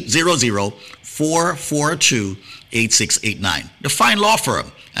 1-800-442-8689. The Fine Law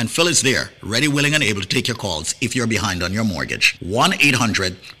Firm. And Phil is there, ready, willing, and able to take your calls if you're behind on your mortgage.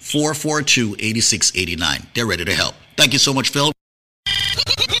 1-800-442-8689. They're ready to help. Thank you so much, Phil.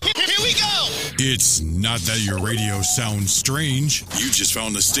 It's not that your radio sounds strange. You just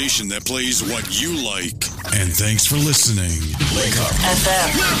found the station that plays what you like. And thanks for listening. Wake up.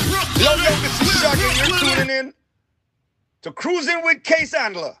 FM. Yo, this is Shaggy. You're tuning in to Cruising with Case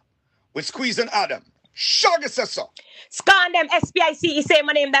Handler with Squeeze and Adam. Shaggy says so. Scan them SPICE. Say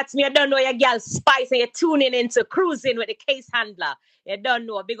my name. That's me. I don't know your girl Spice. And you're tuning into Cruising with the Case Handler. You don't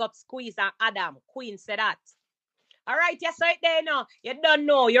know. Big up Squeeze and Adam. Queen said that. All right, yes, right there now. You don't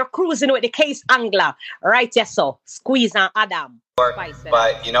know. You're cruising with the Case Angler. All right, yes, so Squeeze and Adam.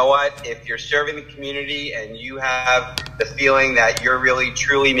 But you know what? If you're serving the community and you have the feeling that you're really,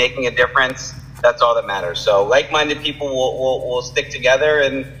 truly making a difference, that's all that matters. So like-minded people will stick together,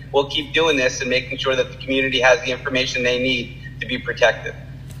 and we'll keep doing this and making sure that the community has the information they need to be protected.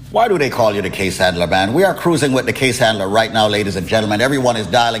 Why do they call you the Case Handler, man? We are cruising with the Case Handler right now, ladies and gentlemen. Everyone is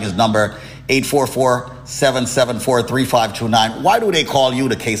dialing his number, 844-774-3529. Why do they call you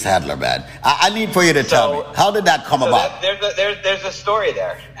the Case Handler, man? I need for you to tell me. How did that come about? There's a story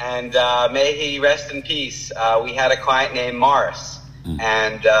there, and may he rest in peace. We had a client named Morris,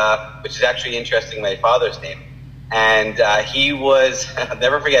 and which is actually interesting, my father's name. And he was, I'll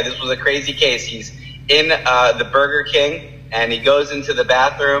never forget, this was a crazy case. He's in the Burger King, and he goes into the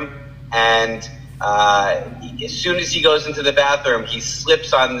bathroom, and as soon as he goes into the bathroom, he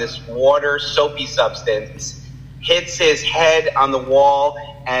slips on this water soapy substance, hits his head on the wall,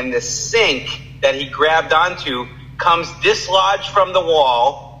 and the sink that he grabbed onto comes dislodged from the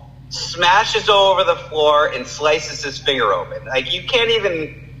wall, smashes over the floor, and slices his finger open. Like, you can't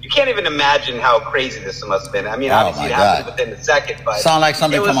even imagine how crazy this must have been. I mean, obviously it happened within a second, but sound like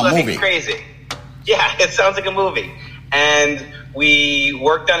something from a movie. Crazy. Yeah, it sounds like a movie. And we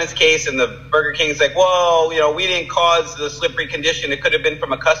worked on his case, and the Burger King's like, whoa, we didn't cause the slippery condition. It could have been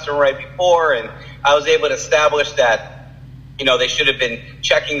from a customer right before. And I was able to establish that, they should have been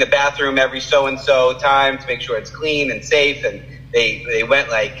checking the bathroom every so-and-so time to make sure it's clean and safe. And they went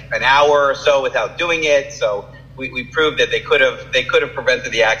like an hour or so without doing it. So we proved that they could have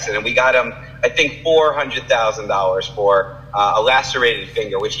prevented the accident. We got him, I think, $400,000 for a lacerated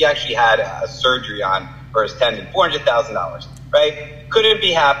finger, which he actually had a surgery on for his tendon, $400,000, right? Couldn't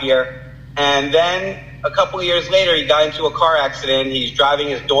be happier. And then a couple of years later, he got into a car accident. He's driving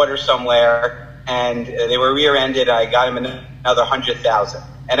his daughter somewhere, and they were rear-ended. I got him another $100,000.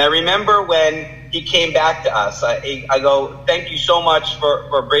 And I remember when he came back to us, I go, thank you so much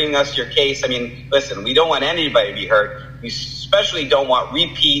for bringing us your case. I mean, listen, we don't want anybody to be hurt. We especially don't want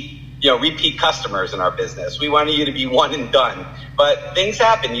repeat customers in our business. We want you to be one and done. But things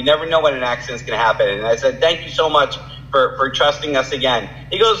happen. You never know when an accident's going to happen. And I said, thank you so much for trusting us again.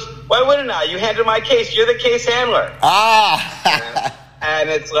 He goes, why wouldn't I? You handled my case. You're the case handler. And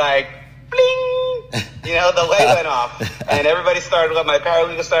it's like, bling, the light went off. And everybody my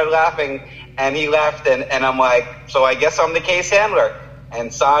paralegal started laughing. And he left. And I'm like, so I guess I'm the case handler.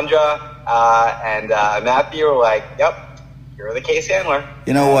 And Sandra and Matthew were like, yep, you're the case handler.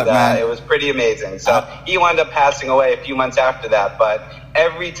 You know what, man? It was pretty amazing. So he wound up passing away a few months after that. But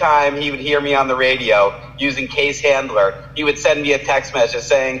every time he would hear me on the radio using case handler, he would send me a text message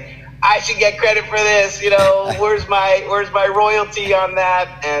saying, I should get credit for this. Where's my royalty on that?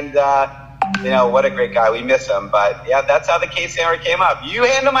 And, what a great guy. We miss him. But, yeah, that's how the case handler came up. You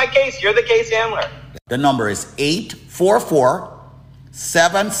handle my case. You're the case handler. The number is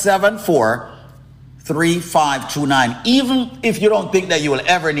 844-774-3529. Even if you don't think that you will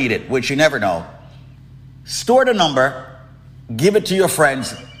ever need it, which you never know, store the number, give it to your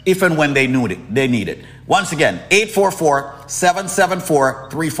friends if and when they need it. Once again,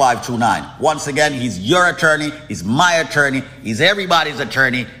 844-774-3529. Once again, he's your attorney, he's my attorney, he's everybody's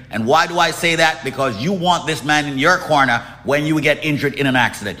attorney. And why do I say that? Because you want this man in your corner when you get injured in an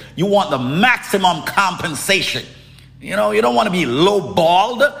accident. You want the maximum compensation. You don't want to be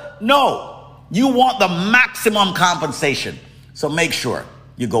low-balled. No, you want the maximum compensation. So make sure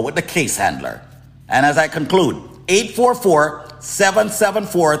you go with the case handler. And as I conclude,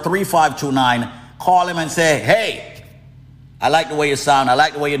 844-774-3529. Call him and say, hey, I like the way you sound. I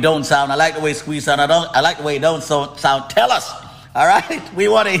like the way you don't sound. I like the way you squeeze sound. I like the way you don't sound. Tell us. All right? We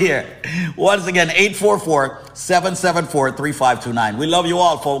want to hear. Once again, 844-774-3529. We love you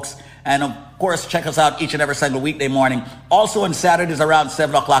all, folks. And of course, check us out each and every single weekday morning. Also on Saturdays around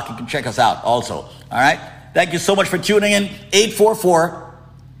 7 o'clock, you can check us out also. All right? Thank you so much for tuning in.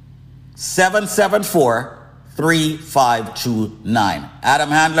 844-774-3529. Adam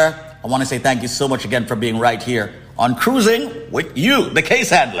Handler, I want to say thank you so much again for being right here on Cruising with you, the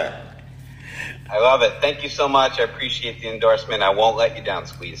case handler. I love it. Thank you so much. I appreciate the endorsement. I won't let you down,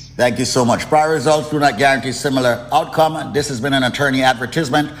 Squeeze. Thank you so much. Prior results do not guarantee similar outcome. This has been an attorney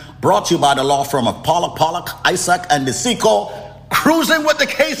advertisement brought to you by the law firm of Pollock, Isaac, and Nicco. Cruising with the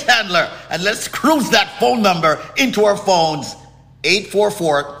case handler. And let's cruise that phone number into our phones.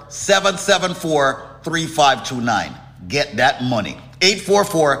 844-774-3529. Get that money.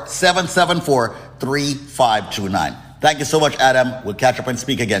 844-774-3529. Thank you so much, Adam. We'll catch up and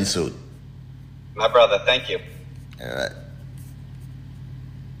speak again soon. My brother, thank you. All right.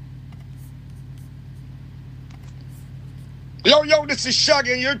 Yo, this is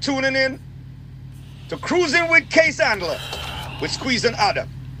Shaggy, and you're tuning in to Cruising with Case Handler with Squeeze and Adam.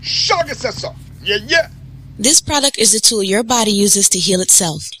 Shaggy says so. Yeah. This product is a tool your body uses to heal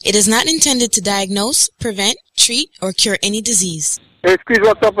itself. It is not intended to diagnose, prevent, treat, or cure any disease. Hey, Squeeze,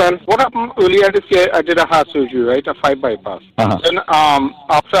 what's up, man? What happened earlier this year, I did a heart surgery, right? A 5 bypass. Then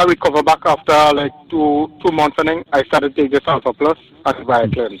after I recover back after like two months, I started taking this Alpha Plus and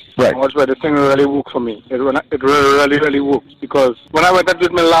Viaclin. Right. That's where the thing really worked for me. It really worked. Because when I went and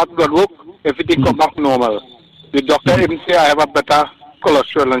did my last blood work, everything come back normal. The doctor even say I have a better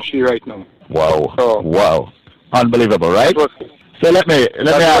cholesterol than she right now. Wow. So, wow. Unbelievable, right? So let me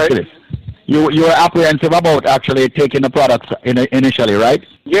ask you this. You were apprehensive about actually taking the products initially, right?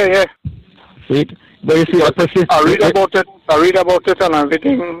 Yeah. Sweet. But you see, I read about it and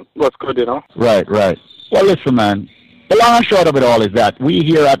everything was good, Right. Well, listen, man. The long and short of it all is that we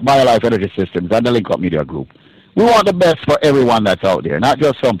here at BioLife Energy Systems and the Link Up Media Group, we want the best for everyone that's out there, not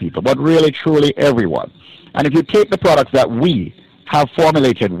just some people, but really, truly everyone. And if you take the products that we have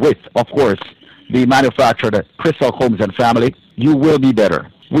formulated with, of course, the manufacturer, the Crystal Homes and Family, you will be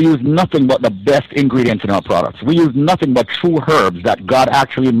better. We use nothing but the best ingredients in our products. We use nothing but true herbs that God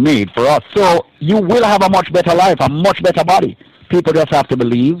actually made for us. So you will have a much better life, a much better body. People just have to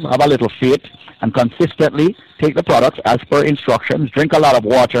believe, have a little faith, and consistently take the products as per instructions. Drink a lot of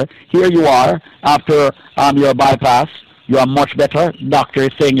water. Here you are after your bypass. You are much better. Doctor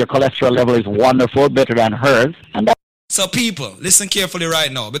is saying your cholesterol level is wonderful, better than hers. And So people, listen carefully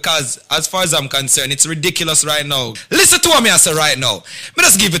right now, because as far as I'm concerned, it's ridiculous right now. Listen to what I say right now. Me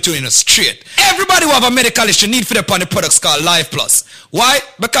just give it to you straight. Everybody who have a medical issue need for the products called Life Plus. Why?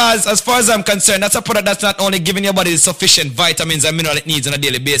 Because as far as I'm concerned, that's a product that's not only giving your body the sufficient vitamins and minerals it needs on a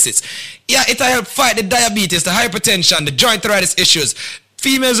daily basis. Yeah, it'll help fight the diabetes, the hypertension, the joint arthritis issues.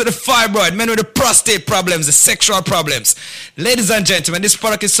 Females with the fibroid, men with the prostate problems, the sexual problems. Ladies and gentlemen, this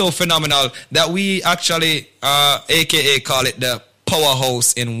product is so phenomenal that we actually, aka call it the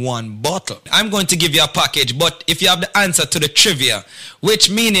powerhouse in one bottle. I'm going to give you a package, but if you have the answer to the trivia,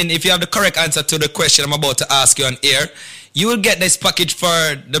 which meaning if you have the correct answer to the question I'm about to ask you on air, you will get this package for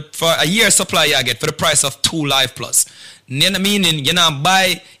a year supply you get for the price of 2 Life Plus. Meaning you're not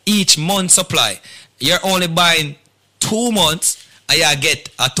buy each month supply. You're only buying 2 months. I get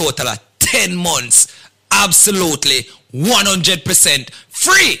a total of 10 months absolutely 100%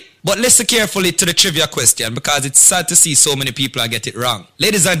 free. But listen carefully to the trivia question, because it's sad to see so many people get it wrong.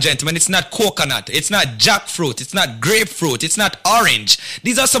 Ladies and gentlemen, it's not coconut, it's not jackfruit, it's not grapefruit, it's not orange.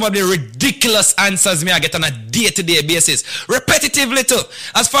 These are some of the ridiculous answers I get on a day-to-day basis, repetitively too.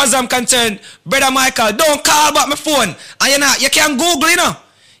 As far as I'm concerned, Brother Michael, don't call back my phone. And you can Google, you know.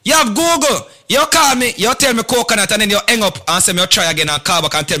 You have Google. You call me, you tell me coconut, and then you hang up and say me try again and call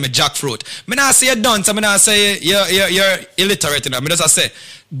back and tell me jackfruit. Me not say you're done, so me not say you're illiterate, you know. Me just say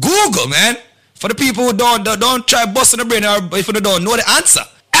Google, man. For the people who don't try busting the brain, or if you don't know the answer.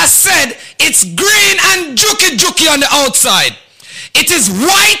 I said it's green and juky on the outside. It is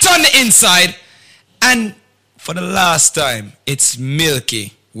white on the inside, and for the last time, it's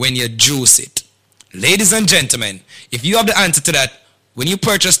milky when you juice it. Ladies and gentlemen, if you have the answer to that, when you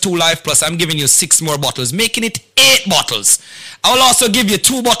purchase 2 Life Plus, I'm giving you 6 more bottles, making it 8 bottles. I will also give you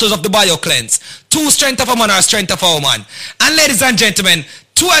 2 bottles of the Bio Cleanse, 2 Strength of a Man or Strength of a Woman. And ladies and gentlemen,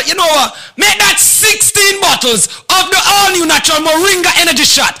 you know what? Make that 16 bottles of the all-new natural Moringa Energy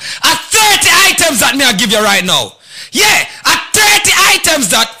Shot at 30 items that me I give you right now. Yeah, at 30 items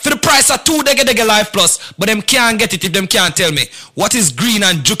that for the price of 2 Dege Life Plus, but them can't get it if them can't tell me what is green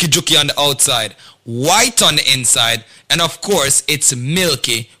and juky on the outside, white on the inside, and of course, it's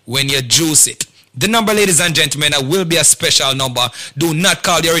milky when you juice it. The number, ladies and gentlemen, will be a special number. Do not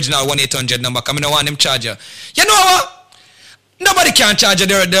call the original 1-800 number, because I don't want them charge you. You know what? Nobody can charge you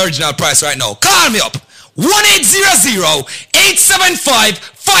the original price right now. Call me up.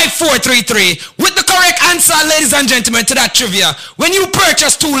 1-800-875-5433 with the correct answer, ladies and gentlemen, to that trivia. When you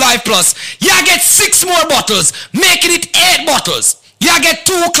purchase 2 Life Plus, you get 6 more bottles, making it 8 bottles. You get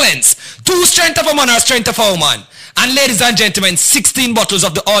 2 Cleanse, 2 Strength of a Man or Strength of a Woman. And ladies and gentlemen, 16 bottles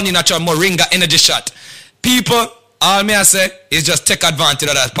of the all-new natural Moringa Energy Shot. People, all me I say is just take advantage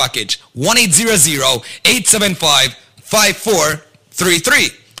of that package.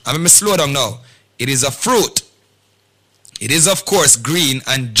 1-800-875-5433. I'm going to slow down now. It is a fruit. It is, of course, green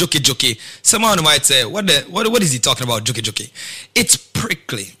and juky. Someone might say, what is he talking about, juky? It's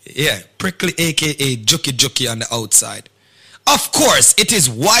prickly. Yeah, prickly, a.k.a. juky on the outside. Of course, it is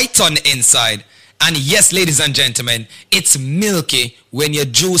white on the inside. And yes, ladies and gentlemen, it's milky when you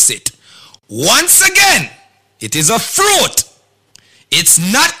juice it. Once again, it is a fruit. It's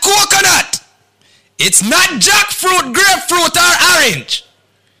not coconut. It's not jackfruit, grapefruit, or orange.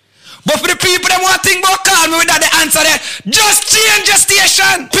 But for the people that want to think about call me without the answer there, just change your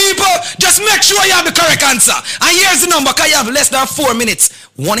station. People, just make sure you have the correct answer. And here's the number, because you have less than 4 minutes.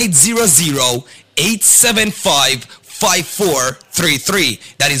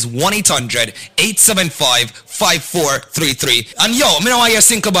 1-800-875-5433. That is 1-800-875-5433. And yo, me don't want your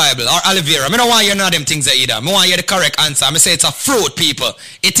Cinco Bible or aloe vera. Me don't want your none of them things either. Me want you the correct answer. Me say it's a fruit, people.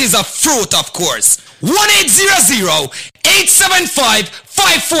 It is a fruit, of course.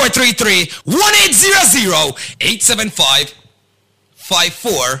 1-800-875-5433.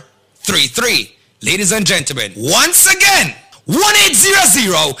 1-800-875-5433. Ladies and gentlemen, once again,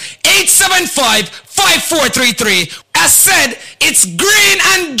 1-800-875-5433. I said it's green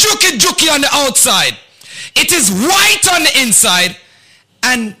and juky on the outside. It is white on the inside,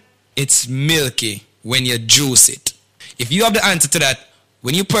 and it's milky when you juice it. If you have the answer to that,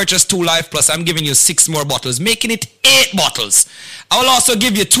 when you purchase 2 Life Plus, I'm giving you 6 more bottles, making it 8 bottles. I will also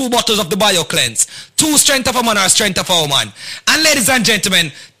give you 2 bottles of the Bio Cleanse, 2 Strength of a Man or Strength of a Woman. And ladies and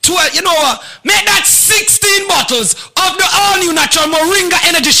gentlemen, you know what? Make that 16 bottles of the all-new natural Moringa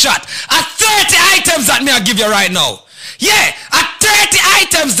Energy Shot at 30 items that me I give you right now. Yeah, at 30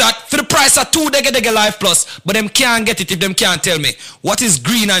 items that for the price of 2 Dege Life Plus, but them can't get it if them can't tell me what is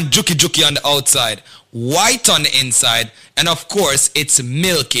green and juky on the outside, white on the inside, and of course it's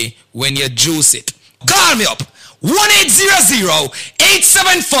milky when you juice it. Call me up.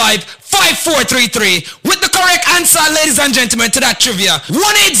 1-800-875-5433 with the correct answer, ladies and gentlemen, to that trivia.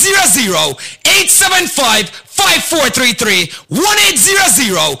 1-800-875-5433.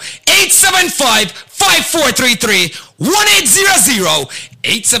 1-800-875-5433.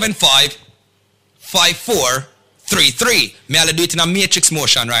 1-800-875-5433. May I do it in a matrix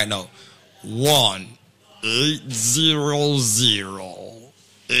motion right now?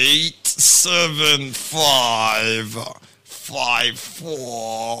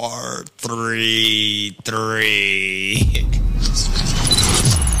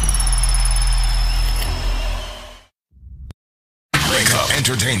 Wake up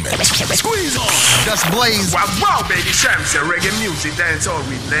entertainment. Squeeze on. Just blaze. Wow, wow, baby, Sham, say reggae music, that's all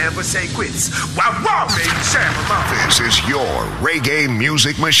we never say quits. Wow, wow, baby, Sham, This is your reggae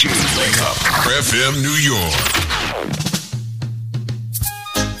music machine. Wake up, FM New York.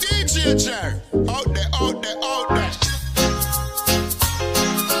 DJ Jerry, out there, out there, out there.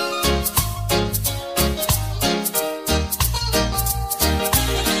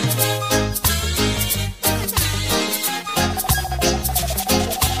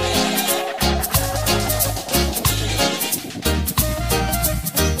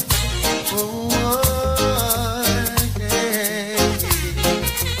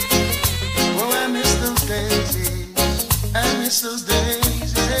 Those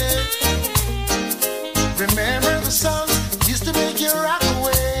days, yeah. Remember the songs used to make you rock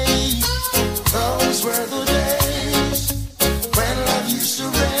away. Those were the days when love used to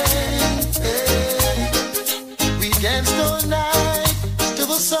rain. Hey. We danced all night to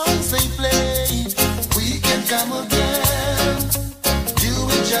the songs they played. We can come again, do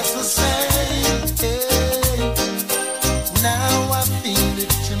it just the same. Hey. Now I feel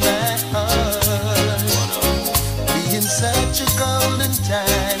it to my heart. Such a golden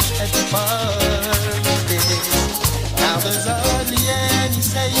time at the party. Now there's hardly any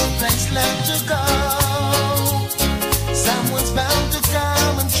safe place left to go. Someone's bound to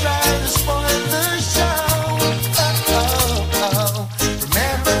come and try to spoil the show. Oh, oh, oh.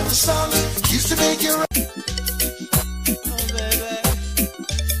 Remember the songs used to make you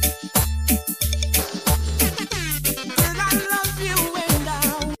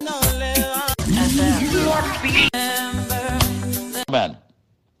Man,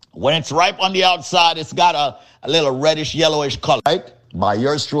 when it's ripe on the outside, it's got a little reddish, yellowish color, right? By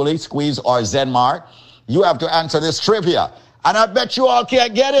yours truly, Squeeze or Zenmar. You have to answer this trivia. And I bet you all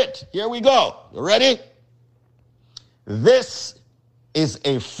can't get it. Here we go. You ready? This is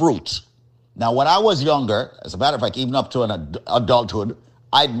a fruit. Now, when I was younger, as a matter of fact, even up to an adulthood,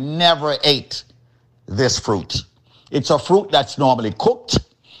 I never ate this fruit. It's a fruit that's normally cooked.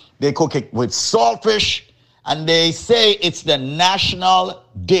 They cook it with saltfish. And they say it's the national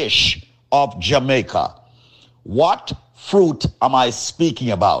dish of Jamaica. What fruit am I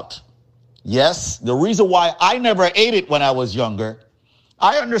speaking about? Yes, the reason why I never ate it when I was younger,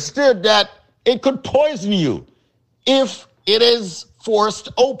 I understood that it could poison you if it is forced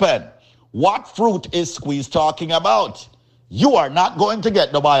open. What fruit is Squeeze talking about? You are not going to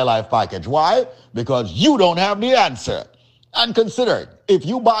get the BioLife package. Why? Because you don't have the answer. And consider, if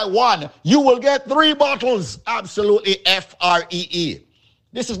you buy one, you will get 3 bottles. Absolutely Free.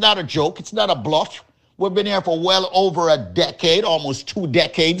 This is not a joke. It's not a bluff. We've been here for well over a decade, almost 2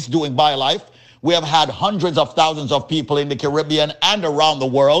 decades doing BioLife. We have had hundreds of thousands of people in the Caribbean and around the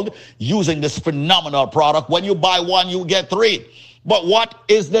world using this phenomenal product. When you buy one, you get 3. But what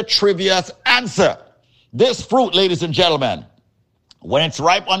is the trivia's answer? This fruit, ladies and gentlemen, when it's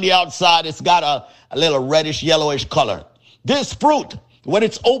ripe on the outside, it's got a little reddish, yellowish color. This fruit, when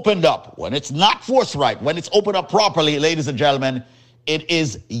it's opened up, when it's not force ripe, when it's opened up properly, ladies and gentlemen, it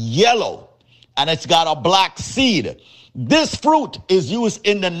is yellow and it's got a black seed. This fruit is used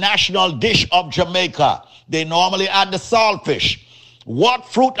in the national dish of Jamaica. They normally add the saltfish. What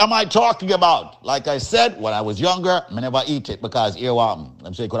fruit am I talking about? Like I said, when I was younger, I never eat it because here I'm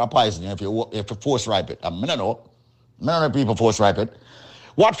saying could I poison you if you force ripe it. I don't know if people force ripe it.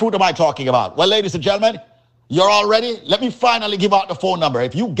 What fruit am I talking about? Well, ladies and gentlemen, you're all ready? Let me finally give out the phone number.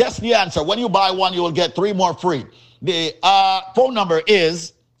 If you guess the answer, when you buy one, you will get 3 more free. The phone number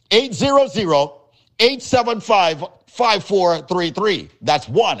is 800-875-5433. That's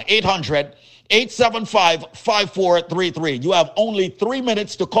 1-800-875-5433. You have only 3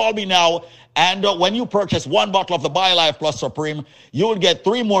 minutes to call me now. And when you purchase 1 bottle of the BioLife Plus Supreme, you will get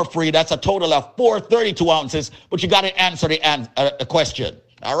 3 more free. That's a total of 432 ounces. But you got to answer the question.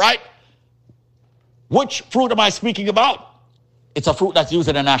 All right? Which fruit am I speaking about? It's a fruit that's used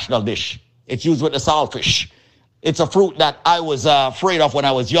in a national dish. It's used with the saltfish. It's a fruit that I was afraid of when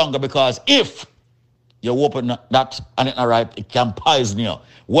I was younger because if You open that and it's not ripe, it can poison you.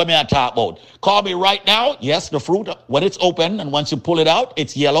 What may I talk about? Call me right now. Yes, the fruit, when it's open and once you pull it out,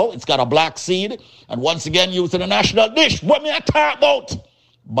 it's yellow. It's got a black seed. And once again, used in a national dish. What may I talk about?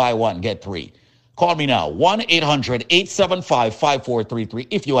 Buy one, get three. Call me now, 1-800-875-5433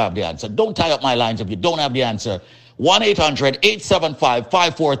 if you have the answer. Don't tie up my lines if you don't have the answer.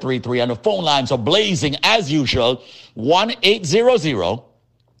 1-800-875-5433 and the phone lines are blazing as usual.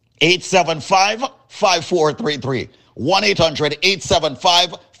 1-800-875-5433.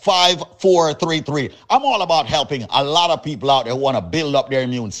 1-800-875-5433. I'm all about helping a lot of people out there who want to build up their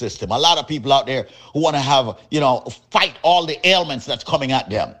immune system. A lot of people out there who want to have, fight all the ailments that's coming at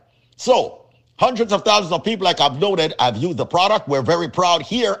them. So, hundreds of thousands of people, like I've noted, have used the product. We're very proud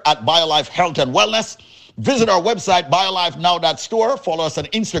here at BioLife Health and Wellness. Visit our website, biolifenow.store. Follow us on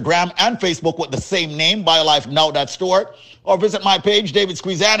Instagram and Facebook with the same name, biolifenow.store. Or visit my page, David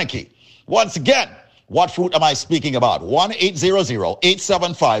Squeezaniki. Once again, what fruit am I speaking about?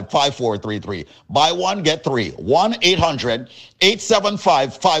 1-800-875-5433. Buy one, get three.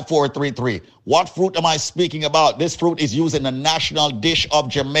 1-800-875-5433. What fruit am I speaking about? This fruit is used in the national dish of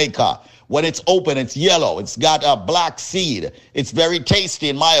Jamaica. When it's open, it's yellow. It's got a black seed. It's very tasty,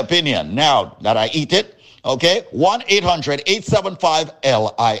 in my opinion. Now that I eat it, okay?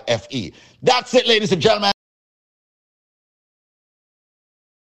 1-800-875-LIFE. That's it, ladies and gentlemen.